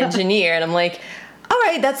like an engineer, and I'm like, all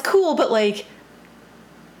right, that's cool, but like,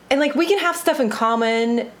 and like we can have stuff in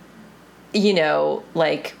common, you know,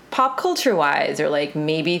 like pop culture wise, or like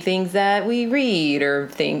maybe things that we read or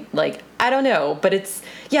think, like, I don't know, but it's,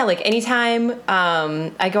 yeah, like anytime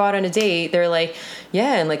I go out on a date, they're like,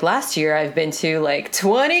 yeah, and like last year I've been to like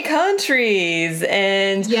 20 countries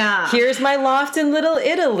and here's my loft in Little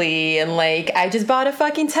Italy and like I just bought a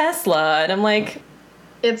fucking Tesla, and I'm like,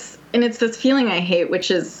 it's this feeling I hate, which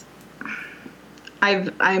is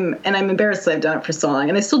I'm embarrassed that I've done it for so long,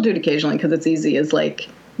 and I still do it occasionally because it's easy, is like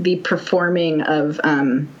the performing of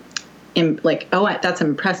like, oh, that's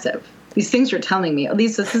impressive. These things you're telling me,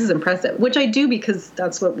 this is impressive, which I do because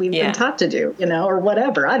that's what we've been taught to do, you know, or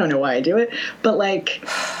whatever. I don't know why I do it, but like,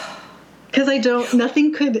 because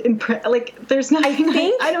nothing could impress, like, there's nothing,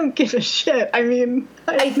 I don't give a shit. I mean,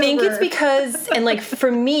 I think it's because, and like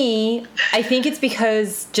for me, I think it's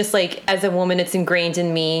because just like as a woman, it's ingrained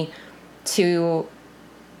in me to,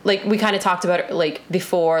 like, we kind of talked about it like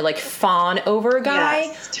before, like fawn over a guy.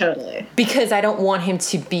 Yes, totally. Because I don't want him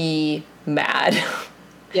to be mad.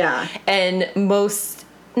 Yeah. And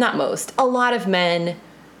a lot of men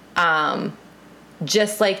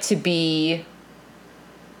just like to be,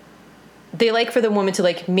 they like for the woman to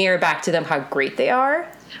like mirror back to them how great they are.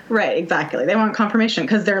 Right, exactly. They want confirmation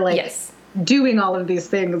because they're like doing all of these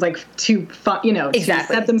things like to, you know, to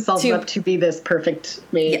set themselves up to be this perfect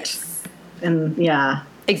mate. Yes. And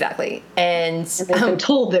Exactly. And they've been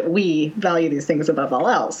told that we value these things above all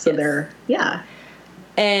else. So they're, yeah.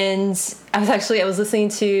 And I was listening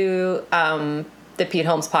to the Pete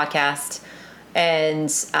Holmes podcast, and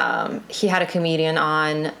he had a comedian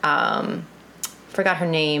on, forgot her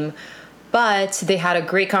name, but they had a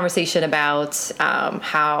great conversation about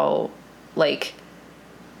how, like,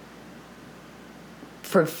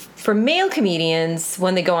 for male comedians,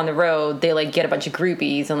 when they go on the road, they like get a bunch of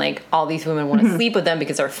groupies and like all these women want to sleep with them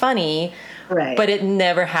because they're funny. Right. But it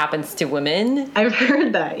never happens to women. I've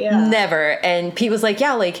heard that, yeah. Never. And Pete was like,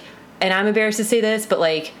 yeah, like, and I'm embarrassed to say this, but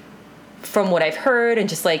like, from what I've heard and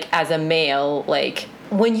just like as a male, like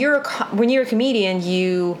when you're a comedian,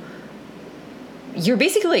 you're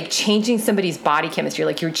basically like changing somebody's body chemistry.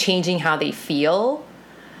 Like you're changing how they feel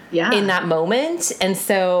in that moment. And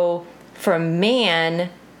so for a woman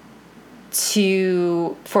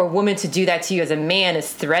to do that to you as a man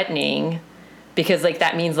is threatening, because like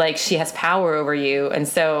that means like she has power over you. And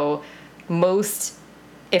so most,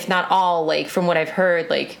 if not all, like from what I've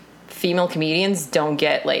heard, like female comedians don't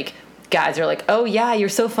get like, guys are like, oh yeah, you're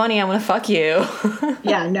so funny, I want to fuck you.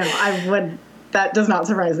 Yeah, no, that does not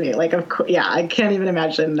surprise me. Like, of course, yeah, I can't even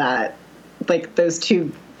imagine that, like those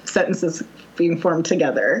two sentences being formed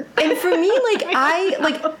together. And for me, like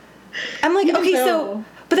I'm like, okay, so,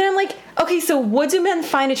 but then I'm like, okay, so what do men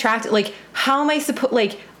find attractive? Like, how am I supposed,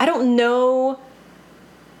 like, I don't know.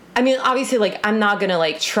 I mean, obviously, like, I'm not gonna,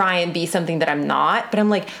 like, try and be something that I'm not, but I'm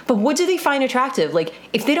like, but what do they find attractive? Like,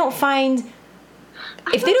 if they don't find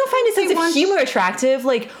a sense of humor attractive,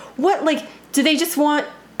 like, what, like, do they just want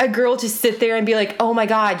a girl to sit there and be like, oh my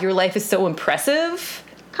God, your life is so impressive?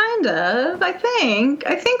 Kind of, I think,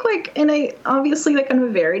 like, obviously, like, on a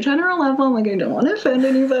very general level, like, I don't want to offend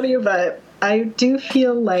anybody, but I do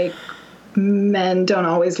feel like men don't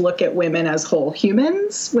always look at women as whole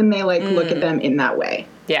humans when they, like, look at them in that way.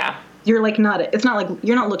 Yeah. You're, like, it's not like,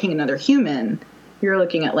 you're not looking at another human, you're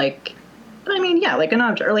looking at, like, I mean, yeah, like an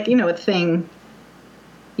object, or, like, you know, a thing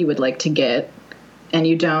you would like to get, and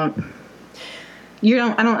I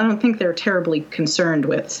don't think they're terribly concerned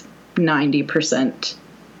with 90%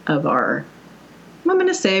 of our, I'm going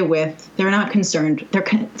to say they're not concerned with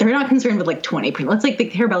like 20%. Let's like they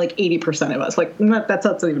care about like 80% of us. Like that's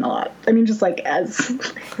not even a lot. I mean, just like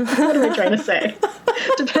what am I trying to say?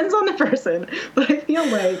 Depends on the person, but I feel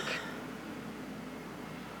like,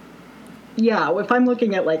 yeah, if I'm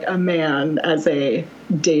looking at like a man as a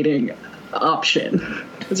dating option,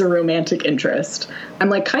 as a romantic interest, I'm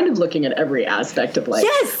like kind of looking at every aspect of like,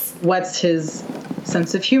 what's his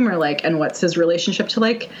sense of humor like, and what's his relationship to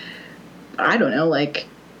like, I don't know, like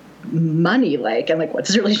money like, and like what's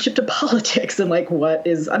his relationship to politics, and like what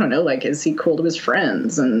is, I don't know, like is he cool to his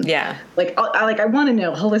friends, and like I want to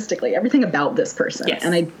know holistically everything about this person.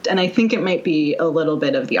 And I think it might be a little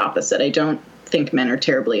bit of the opposite. I don't think men are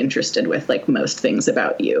terribly interested with like most things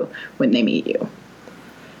about you when they meet you.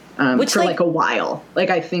 For like a while.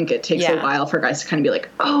 Like I think it takes a while for guys to kind of be like,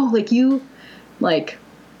 oh, like you like,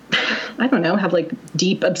 I don't know, have like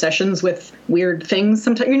deep obsessions with weird things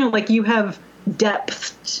sometimes, you know, like you have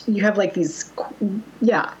depth, you have like these,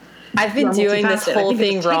 I've been doing this whole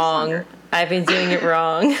thing wrong. I've been doing it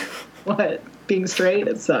wrong. What? Being straight?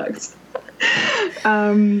 It sucks.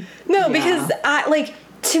 Because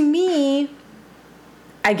to me,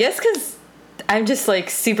 I guess because I'm just like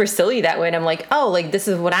super silly that way, and I'm like, oh, like this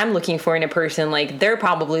is what I'm looking for in a person. Like they're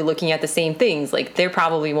probably looking at the same things. Like they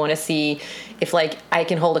probably want to see if like I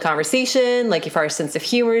can hold a conversation, like if our sense of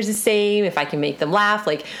humor is the same, if I can make them laugh.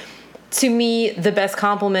 Like to me, the best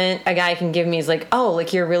compliment a guy can give me is like, oh,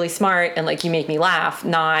 like you're really smart and like you make me laugh.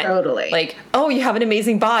 Not like, oh, you have an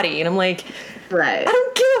amazing body, and I'm like, right. I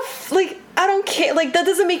don't care. Like that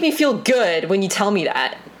doesn't make me feel good when you tell me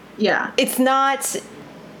that. Yeah, it's not.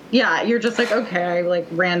 Yeah, you're just like, okay, I like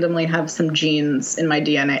randomly have some genes in my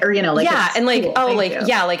DNA, or you know, like and like cool. Like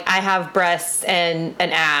I have breasts and an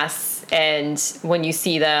ass, and when you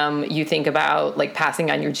see them, you think about like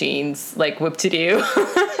passing on your genes, like whoop-de-doo.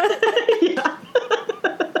 Yeah.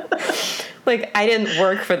 Like I didn't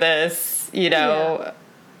work for this, you know.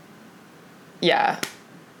 Yeah.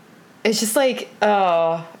 It's just like,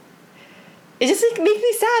 oh, it just like makes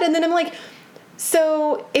me sad, and then I'm like,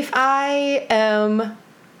 so if I am.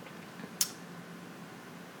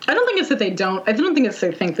 I don't think it's that they don't. I don't think it's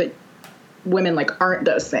they think that women like aren't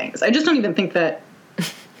those things. I just don't even think that.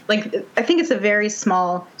 Like, I think it's a very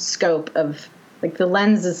small scope of like the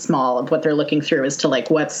lens is small of what they're looking through as to like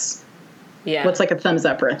what's like a thumbs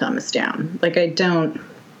up or a thumbs down. Like I don't.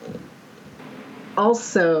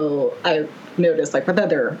 Also, I noticed like with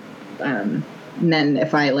other men,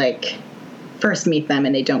 if I like first meet them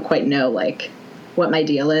and they don't quite know like what my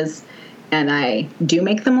deal is, and I do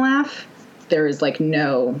make them laugh, there is like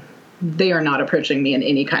they are not approaching me in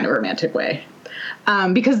any kind of romantic way.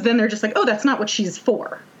 Because then they're just like, oh, that's not what she's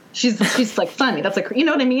for. She's like funny. That's like, you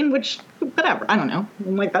know what I mean? Which, whatever. I don't know.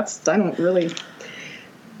 I'm like, I don't really,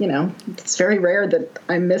 it's very rare that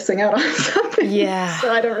I'm missing out on something. Yeah.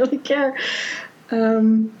 So I don't really care.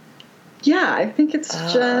 Yeah, I think it's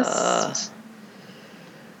just,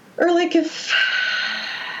 or like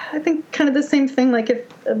I think kind of the same thing. Like if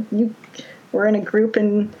you were in a group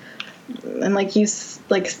and like you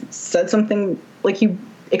like said something, like you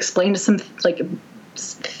explained some like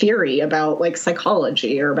theory about like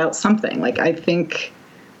psychology or about something, like I think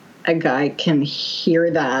a guy can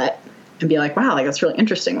hear that and be like, wow, like that's really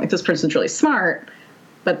interesting, like this person's really smart,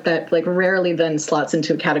 but that like rarely then slots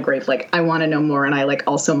into a category of like, I want to know more, and I like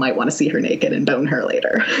also might want to see her naked and bone her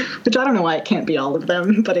later. Which I don't know why it can't be all of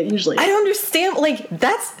them, but it usually is. I don't understand, like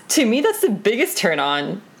to me that's the biggest turn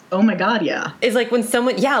on. Oh my god, yeah. Is like when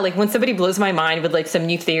somebody blows my mind with like some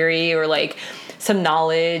new theory or like some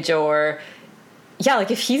knowledge, or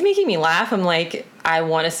like if he's making me laugh, I'm like, I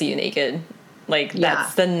want to see you naked. Like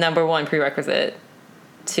that's the number one prerequisite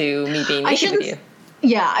to me being naked with you.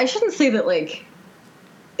 Yeah, I shouldn't say that like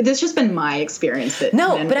it's just been my experience that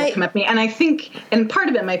men will come up to me, and I think, and part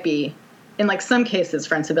of it might be in like some cases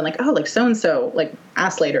friends have been like, oh, like so and so like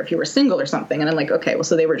asked later if you were single or something, and I'm like, okay, well,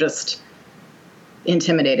 so they were just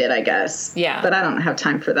intimidated, I guess. Yeah. But I don't have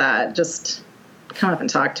time for that. Just come up and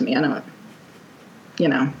talk to me. I don't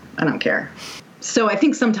care. So I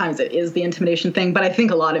think sometimes it is the intimidation thing, but I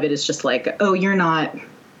think a lot of it is just like, oh, you're not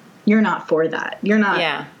for that. You're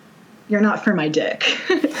not for my dick.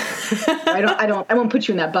 I won't put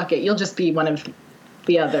you in that bucket. You'll just be one of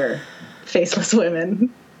the other faceless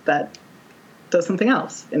women that does something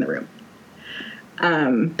else in the room.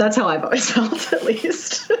 That's how I've always felt, at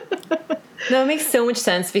least. No, it makes so much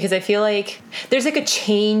sense, because I feel like there's like a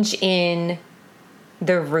change in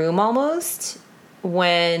the room almost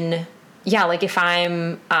when, like if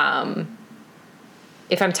I'm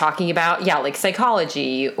talking about, like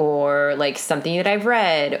psychology or like something that I've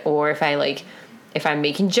read, or if I'm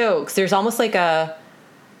making jokes, there's almost like a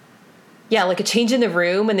change in the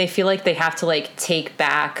room, and they feel like they have to like take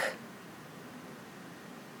back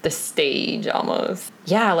the stage almost.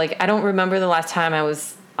 Yeah. Like I don't remember the last time I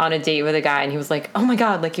was on a date with a guy and he was like, oh my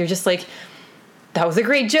God, like you're just like, that was a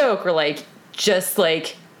great joke, or like just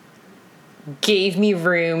like gave me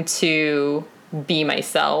room to be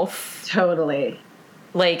myself. Totally.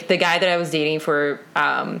 Like the guy that I was dating for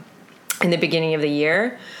in the beginning of the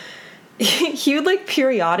year, he would like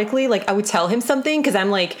periodically, like I would tell him something, because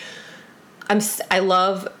I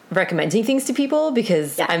love recommending things to people,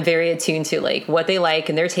 because I'm very attuned to like what they like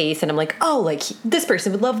and their taste. And I'm like, oh, like this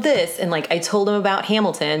person would love this. And like I told him about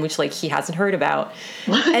Hamilton, which like he hasn't heard about.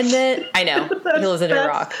 What? And then I know he lives under a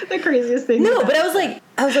rock. The craziest thing. No, but I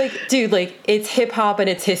was like, dude, like it's hip hop and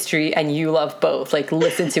it's history and you love both. Like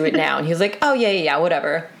listen to it now. And he was like, oh yeah,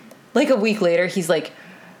 whatever. Like a week later, he's like,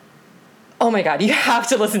 oh my God, you have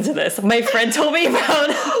to listen to this. My friend told me about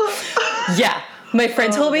My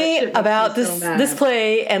friend told me about this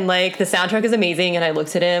play, and like the soundtrack is amazing, and I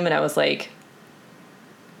looked at him and I was like,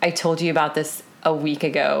 I told you about this a week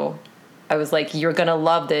ago. I was like, you're gonna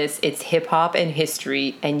love this. It's hip hop and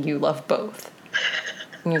history and you love both.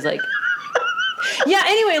 And he was like, yeah,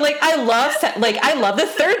 anyway, like I love the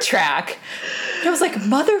third track. And I was like,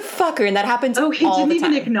 motherfucker, and that happens all the time. Oh, he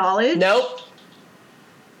didn't even acknowledge? Nope.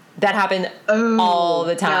 That happened all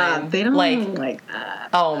the time. Yeah, they don't like that.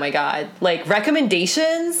 Oh my God. Like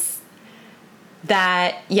recommendations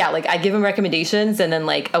that, like I give him recommendations, and then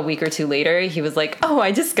like a week or two later he was like, oh,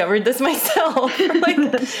 I discovered this myself. Like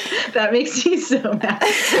that makes me so mad.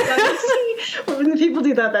 When people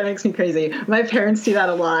do that makes me crazy. My parents do that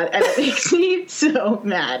a lot, and it makes me so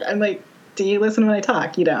mad. I'm like, do you listen when I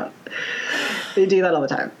talk? You don't. They do that all the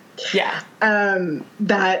time. Yeah.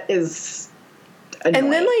 That is annoying.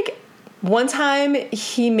 And then like one time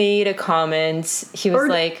he made a comment. He was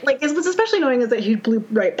like what's especially annoying is that he blew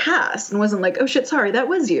right past and wasn't like, oh shit, sorry, that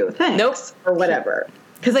was you. Thanks. Nope. Or whatever.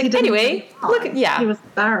 Because like, anyway, look, he was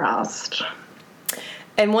embarrassed.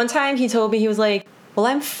 And one time he told me, he was like, well,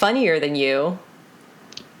 I'm funnier than you.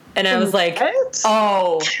 And I was like,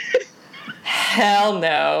 oh, hell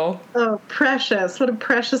no. Oh, precious. What a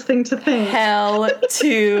precious thing to think. Hell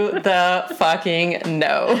to the fucking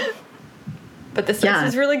no. But the sex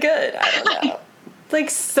is really good. I don't know. It's like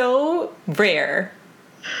so rare.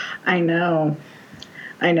 I know.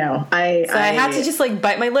 I had to just like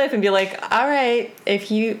bite my lip and be like, all right, if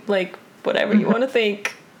you like whatever you want to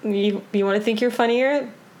think, you want to think you're funnier,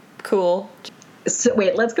 cool. So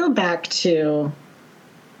wait, let's go back to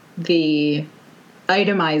the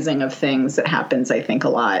itemizing of things that happens, I think, a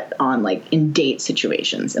lot on like in date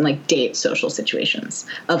situations and like date social situations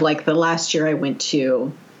of like the last year I went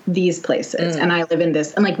to these places and I live in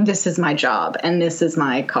this and like this is my job and this is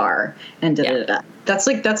my car and da da da. That's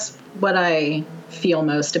what I feel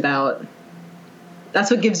most about. That's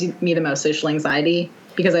what gives me the most social anxiety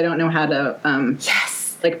because I don't know how to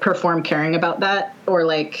like perform caring about that or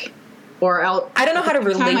like I don't know how to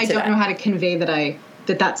relate to that. I don't know how to convey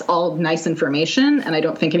that's all nice information and I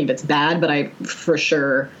don't think any of it's bad, but I for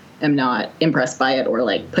sure am not impressed by it or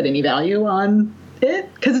like put any value on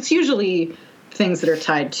it because it's usually things that are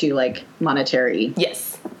tied to like monetary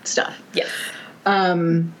stuff. Yes.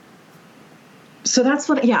 So that's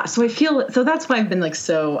what, so I feel, so that's why I've been like,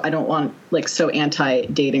 I don't want like so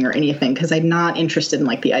anti-dating or anything because I'm not interested in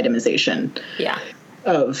like the itemization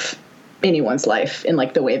of anyone's life in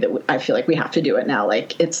like the way that I feel like we have to do it now.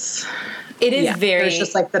 Like it is very, it's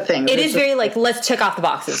just like the thing. It is very like, let's check off the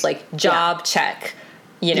boxes, like job, check,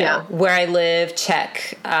 where I live,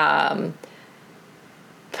 check, how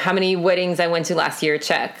many weddings I went to last year,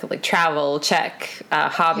 check, like travel, check,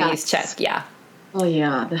 hobbies, check. Yeah. Oh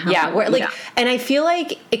yeah. And I feel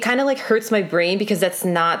like it kind of like hurts my brain because that's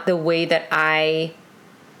not the way that I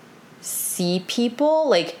see people.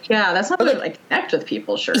 Like, that's not the way I connect with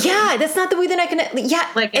people. Sure. Yeah. That's not the way that I connect. Yeah.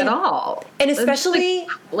 At all. And especially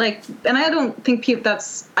and I don't think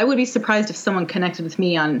I would be surprised if someone connected with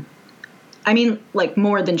me on, I mean, like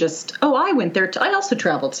more than just, I went there. I also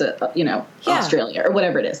traveled to, Australia or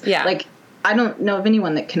whatever it is. Yeah. Like, I don't know of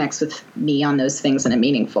anyone that connects with me on those things in a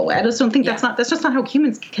meaningful way. I just don't think that's just not how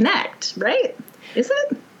humans connect, right? Is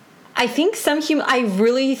it? I think I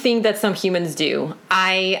really think that some humans do.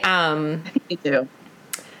 I think they do.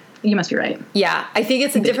 You must be right. Yeah. I think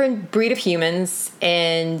it's a different breed of humans.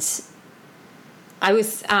 And I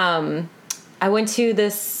went to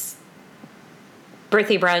this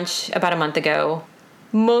birthday brunch about a month ago.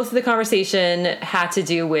 Most of the conversation had to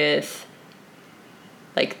do with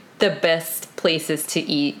like the best places to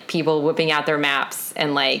eat, people whipping out their maps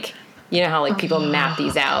and like, you know how like people map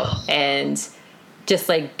these out and just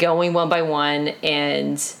like going one by one.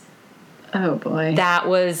 And oh boy, that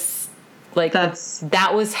was like,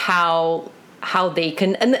 that was how they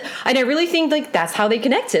can, and I really think like that's how they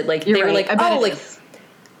connected. Like they were like,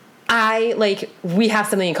 we have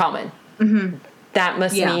something in common. Mm-hmm. That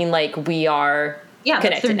must mean like we are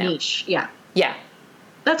connected that's their now. Niche. Yeah. Yeah.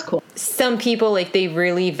 That's cool. Some people, like, they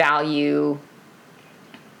really value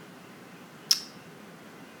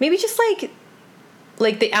maybe just,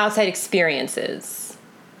 like the outside experiences.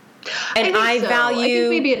 And I value... I think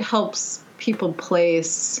maybe it helps people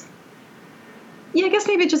place... Yeah, I guess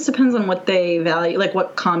maybe it just depends on what they value, like,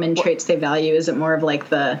 what common traits they value. Is it more of, like,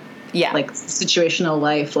 the... Yeah. Like, situational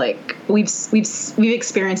life, like, we've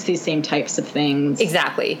experienced these same types of things.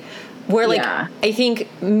 Exactly. Where, like, I think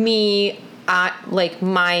like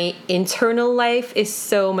my internal life is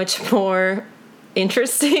so much more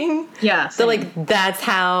interesting. Yeah. So like that's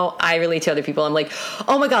how I relate to other people. I'm like,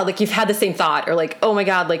 oh my God, like you've had the same thought, or like, oh my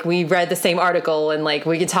God, like we read the same article and like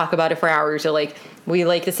we can talk about it for hours, or like we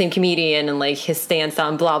like the same comedian and like his stance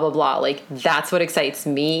on blah, blah, blah. Like that's what excites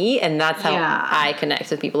me. And that's how I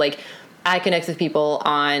connect with people. Like I connect with people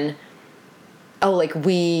on, like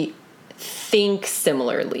we think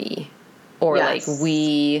similarly, or like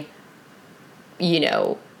we,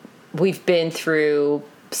 we've been through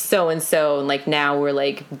so-and-so and like now we're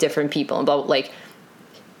like different people and blah, blah, like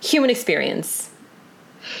human experience.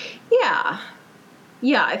 Yeah.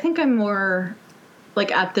 I think I'm more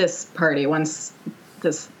like at this party once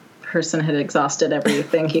this person had exhausted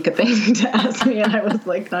everything he could think to ask me and I was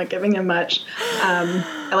like not giving him much.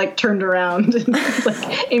 I like turned around and was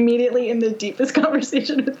like immediately in the deepest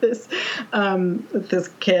conversation with this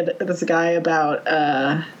guy about,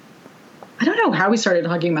 I don't know how we started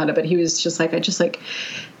talking about it, but he was just like, I just like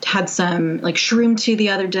had some like shroom tea the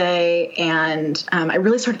other day. And I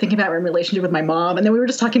really started thinking about my relationship with my mom. And then we were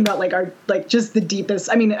just talking about like our, like just the deepest,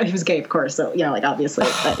 I mean, he was gay, of course. So, like obviously,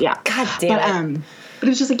 but yeah. God damn it. But it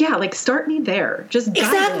was just like, like start me there. Just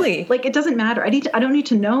exactly. Like, it doesn't matter. I don't need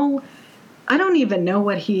to know. I don't even know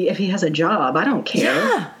if he has a job. I don't care.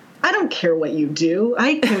 Yeah. I don't care what you do.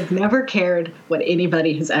 I have never cared what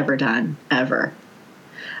anybody has ever done, ever.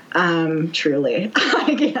 Truly.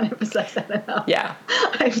 I can't emphasize that enough. Yeah.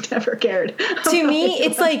 I've never cared. To me,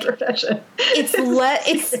 it's like,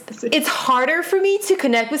 it's harder for me to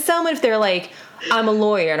connect with someone if they're like, I'm a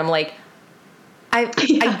lawyer. And I'm like, I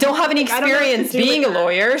don't have any experience being a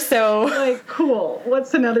lawyer. So like, cool.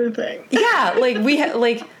 What's another thing? Yeah.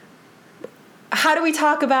 Like how do we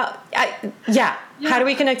talk about, how do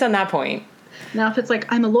we connect on that point? Now, if it's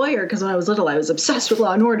like, I'm a lawyer because when I was little, I was obsessed with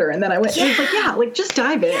Law and Order, and then I went, it's like, yeah, like, just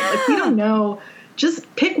dive in. Like, we don't know.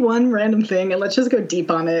 Just pick one random thing and let's just go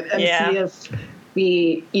deep on it and see if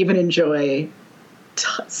we even enjoy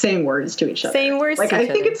saying words to each other. Saying words to each other. Like,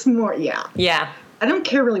 I think it's more, Yeah. I don't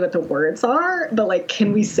care really what the words are, but, like,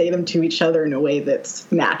 can we say them to each other in a way that's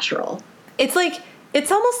natural? It's like,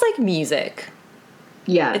 it's almost like music.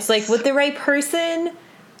 Yeah. It's like with the right person,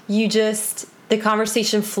 the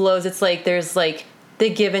conversation flows. It's like there's like the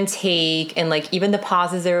give and take, and like even the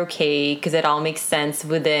pauses are okay because it all makes sense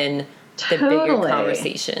within the bigger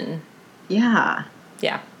conversation. Yeah.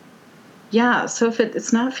 Yeah. Yeah. So if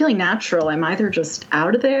it's not feeling natural, I'm either just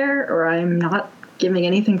out of there or I'm not giving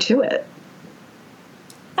anything to it.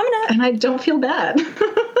 And I don't feel bad.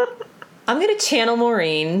 I'm going to channel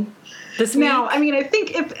Maureen this week. Now, I mean, I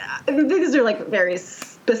think if these are like very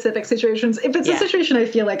specific situations, if it's a situation I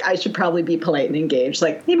feel like I should probably be polite and engaged,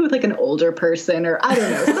 like maybe with like an older person or I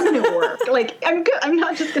don't know, someone at work. Like I'm good. I'm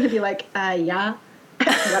not just going to be like, yeah,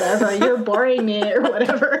 whatever, you're boring me or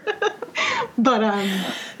whatever. But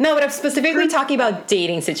no, but I'm specifically talking about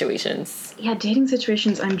dating situations. Yeah, dating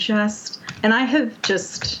situations. And I have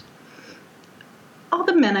just all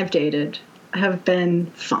the men I've dated have been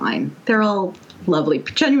fine. They're all lovely,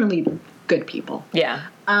 genuinely good people. Yeah.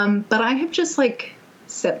 But I have just like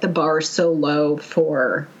set the bar so low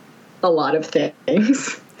for a lot of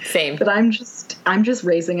things. Same. That I'm just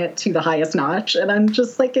raising it to the highest notch, and I'm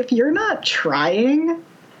just like, if you're not trying.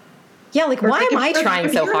 Yeah, like why am I trying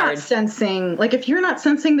so hard? If you're not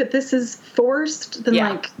sensing that this is forced, then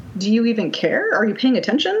like, do you even care? Are you paying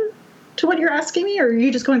attention to what you're asking me, or are you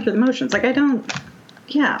just going through the motions? Like I don't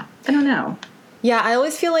know. Yeah, I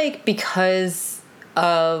always feel like because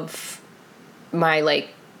of my like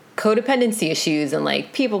codependency issues and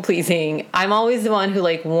like people pleasing, I'm always the one who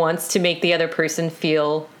like wants to make the other person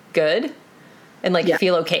feel good and like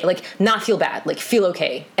feel okay, like not feel bad, like feel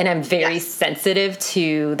okay. And I'm very sensitive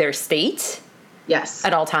to their state. Yes.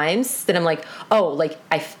 At all times. Then I'm like, oh, like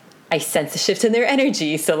I sense a shift in their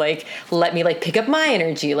energy. So like, let me like pick up my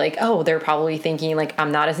energy. Like, oh, they're probably thinking like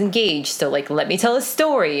I'm not as engaged. So like, let me tell a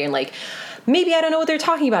story. And like, maybe I don't know what they're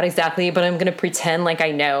talking about exactly, but I'm going to pretend like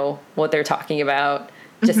I know what they're talking about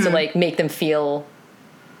just to like make them feel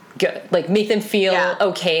good. Like make them feel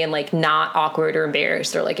okay and like not awkward or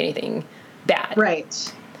embarrassed or like anything bad.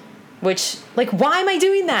 Right. Which like, why am I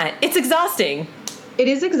doing that? It's exhausting. It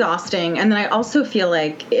is exhausting. And then I also feel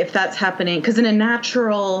like if that's happening, because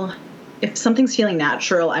if something's feeling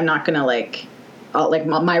natural, I'm not going to like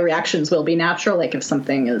my reactions will be natural. Like if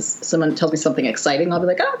someone tells me something exciting, I'll be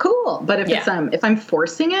like, oh, cool. But if I'm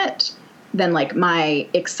forcing it, then like my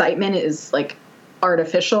excitement is like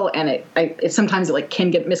artificial, and it sometimes it like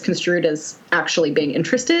can get misconstrued as actually being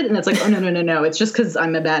interested. And it's like, oh, no. It's just because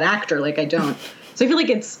I'm a bad actor. Like I don't. So I feel like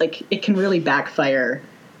it's like, it can really backfire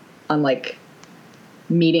on like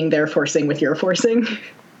meeting their forcing with your forcing.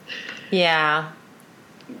 Yeah.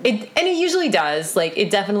 It usually does. Like, it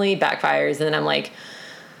definitely backfires, and then I'm like,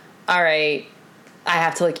 all right, I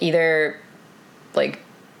have to, like, either, like,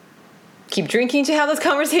 keep drinking to have this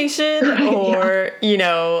conversation, or, you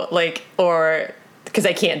know, like, or, because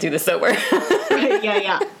I can't do this sober. Right,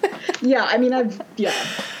 yeah. Yeah, I mean,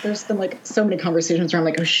 there's been, like, so many conversations where I'm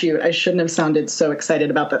like, oh, shoot, I shouldn't have sounded so excited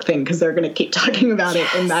about that thing, because they're going to keep talking about it,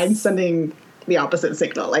 and I'm sending the opposite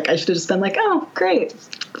signal. Like, I should have just been like, oh, great.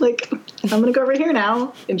 Like, I'm going to go over here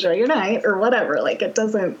now. Enjoy your night or whatever. Like, it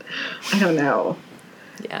doesn't, I don't know.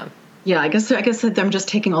 Yeah. Yeah, I guess that I'm just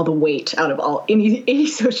taking all the weight out of any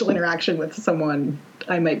social interaction with someone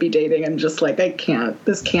I might be dating. I'm just like,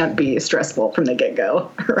 this can't be stressful from the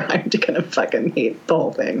get-go, or I'm going to fucking hate the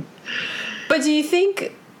whole thing. But do you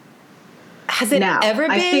think, has it ever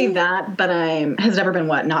been? I say that, but has it ever been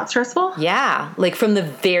what? Not stressful? Yeah. Like from the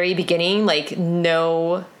very beginning, like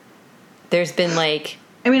no, there's been like.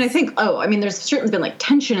 I mean, there's certainly been like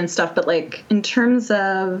tension and stuff, but like in terms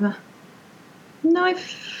of, I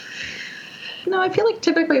feel like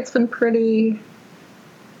typically it's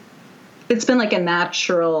been like a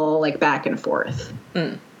natural, like back and forth.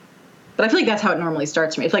 Mm. But I feel like that's how it normally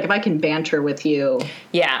starts for me. If I can banter with you.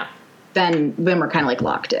 Yeah. Then we're kind of like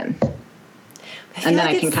locked in. And then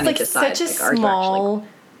I can kind of decide. Such a small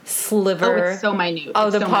sliver. Oh, it's so minute.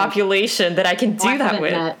 Of the population that I can do that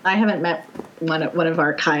with. I haven't met one of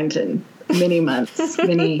our kind in many months,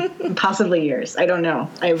 possibly years. I don't know.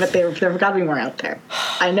 But there've got to be more out there.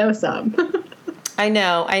 I know some. I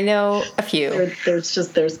know a few.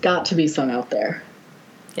 There's got to be some out there.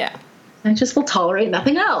 Yeah. I just will tolerate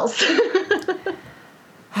nothing else.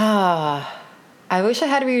 I wish I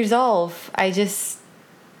had resolve.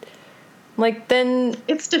 like, then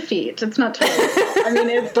it's defeat. It's not total. I mean,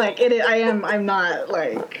 it's like I'm not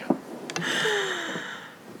like.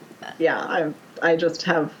 Yeah, I just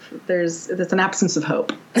have. There's an absence of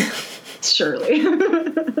hope. Surely.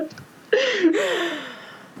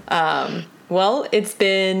 Well, it's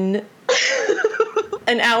been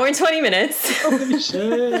an hour and 20 minutes. Holy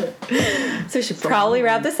shit. So we should probably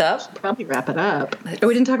wrap this up. Probably wrap it up. Oh,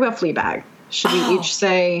 we didn't talk about Fleabag. Should we each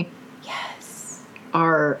say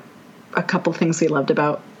a couple things we loved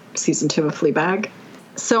about season 2 of Fleabag?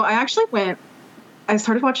 So I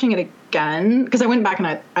started watching it again because I went back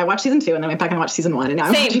and I watched season 2 and then went back and watched season 1 and now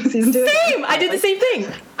I'm watching season 2. Same! I did the same thing.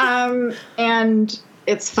 And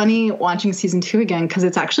it's funny watching season 2 again because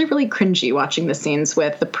it's actually really cringy watching the scenes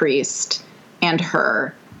with the priest and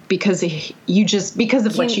her because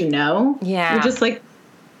of what you know. Yeah. You're just like,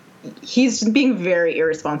 he's being very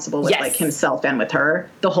irresponsible with like himself and with her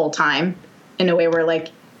the whole time in a way where like,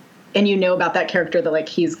 and you know about that character that like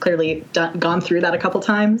he's clearly gone through that a couple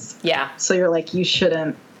times. Yeah. So you're like, you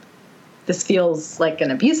shouldn't. This feels like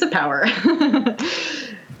an abuse of power. I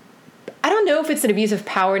don't know if it's an abuse of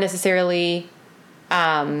power necessarily,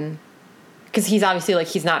 because he's obviously like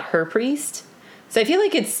he's not her priest. So I feel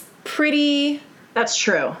like it's pretty. That's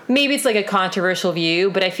true. Maybe it's like a controversial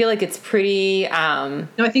view, but I feel like it's pretty. No,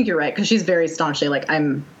 I think you're right because she's very staunchly like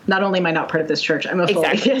I'm. Not only am I not part of this church, I'm a full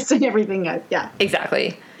atheist and everything. Yeah.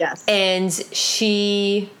 Exactly. Yes. And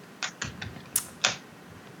she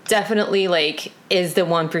definitely like is the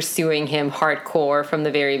one pursuing him hardcore from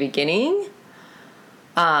the very beginning.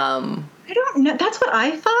 I don't know. That's what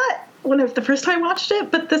I thought the first time I watched it,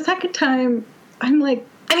 but the second time I'm like,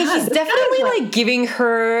 I mean, he's definitely like giving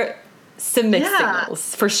her some mixed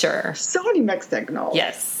signals for sure. So many mixed signals.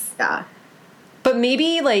 Yes. Yeah. But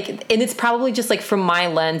maybe, like, and it's probably just, like, from my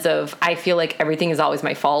lens of I feel like everything is always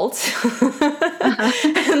my fault.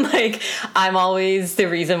 And, like, I'm always the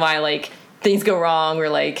reason why, like, things go wrong or,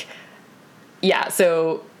 like, yeah.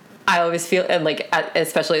 So I always feel, and, like,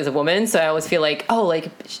 especially as a woman, so I always feel like, oh, like,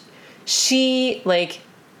 she, like,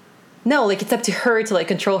 no, like, it's up to her to, like,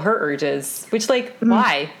 control her urges. Which, like,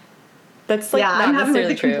 why? That's like not I'm necessarily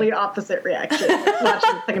having the complete opposite reaction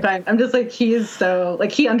watching the second time. I'm just like, he is so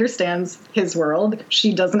like he understands his world.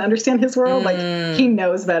 She doesn't understand his world. Like he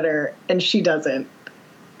knows better and she doesn't.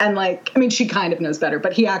 And like, I mean, she kind of knows better,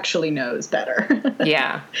 but he actually knows better.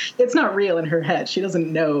 Yeah. It's not real in her head. She doesn't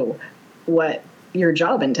know what your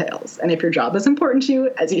job entails. And if your job is important to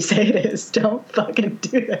you, as you say it is, don't fucking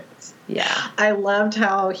do this. Yeah. I loved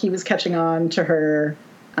how he was catching on to her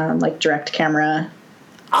like direct camera.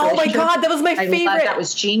 Oh my God, that was my favorite. I loved that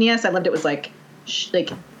was genius. I loved it was like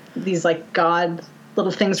these like God little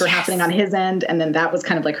things were happening on his end, and then that was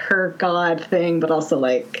kind of like her God thing, but also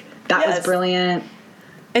like that was brilliant.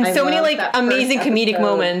 And so many like amazing comedic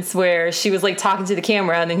moments where she was like talking to the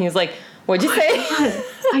camera, and then he was like, "What'd you say?" God,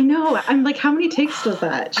 I know. I'm like, how many takes was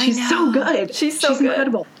that? She's so good. She's so good.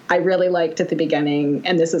 Incredible. I really liked at the beginning,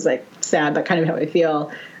 and this is like sad, but kind of how I feel.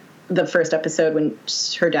 The first episode when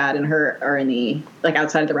her dad and her are in the like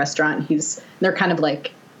outside of the restaurant, they're kind of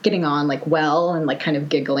like getting on like well and like kind of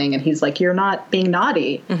giggling, and he's like, "You're not being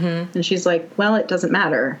naughty," and she's like, "Well, it doesn't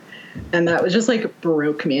matter," and that was just like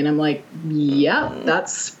broke me, and I'm like, "Yeah,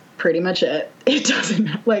 that's pretty much it. It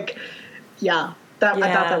doesn't like, I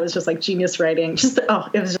thought that was just like genius writing. Just it was."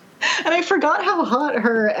 Just, and I forgot how hot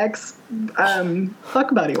her ex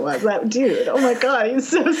fuck buddy was. That dude. Oh my God, he's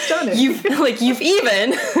so stunning. You've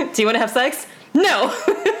even. Do you want to have sex? No.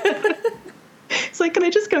 It's like, can I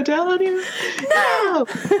just go down on you? No.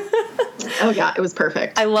 Oh yeah, it was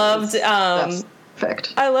perfect. I loved.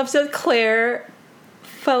 Perfect. I loved that Claire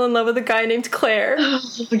fell in love with a guy named Claire.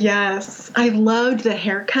 Oh, yes, I loved the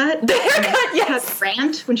haircut. The haircut, yes.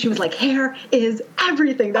 Rant when she was like, "Hair is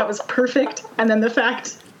everything." That was perfect. And then the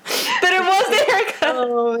fact. But it was the haircut.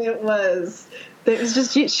 Oh, it was. It was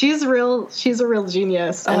just she's a real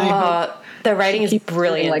genius. And the writing is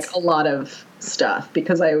brilliant. Like a lot of stuff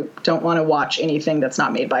because I don't want to watch anything that's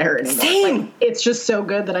not made by her anymore. Same. Like, it's just so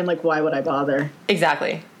good that I'm like, why would I bother?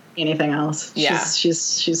 Exactly. Anything else? Yeah.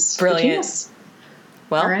 She's brilliant. Genius.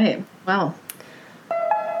 Well. All right. Well.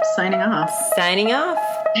 Signing off.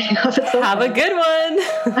 Have a good one.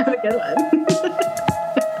 Have a good one.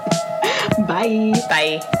 Bye.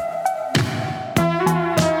 Bye.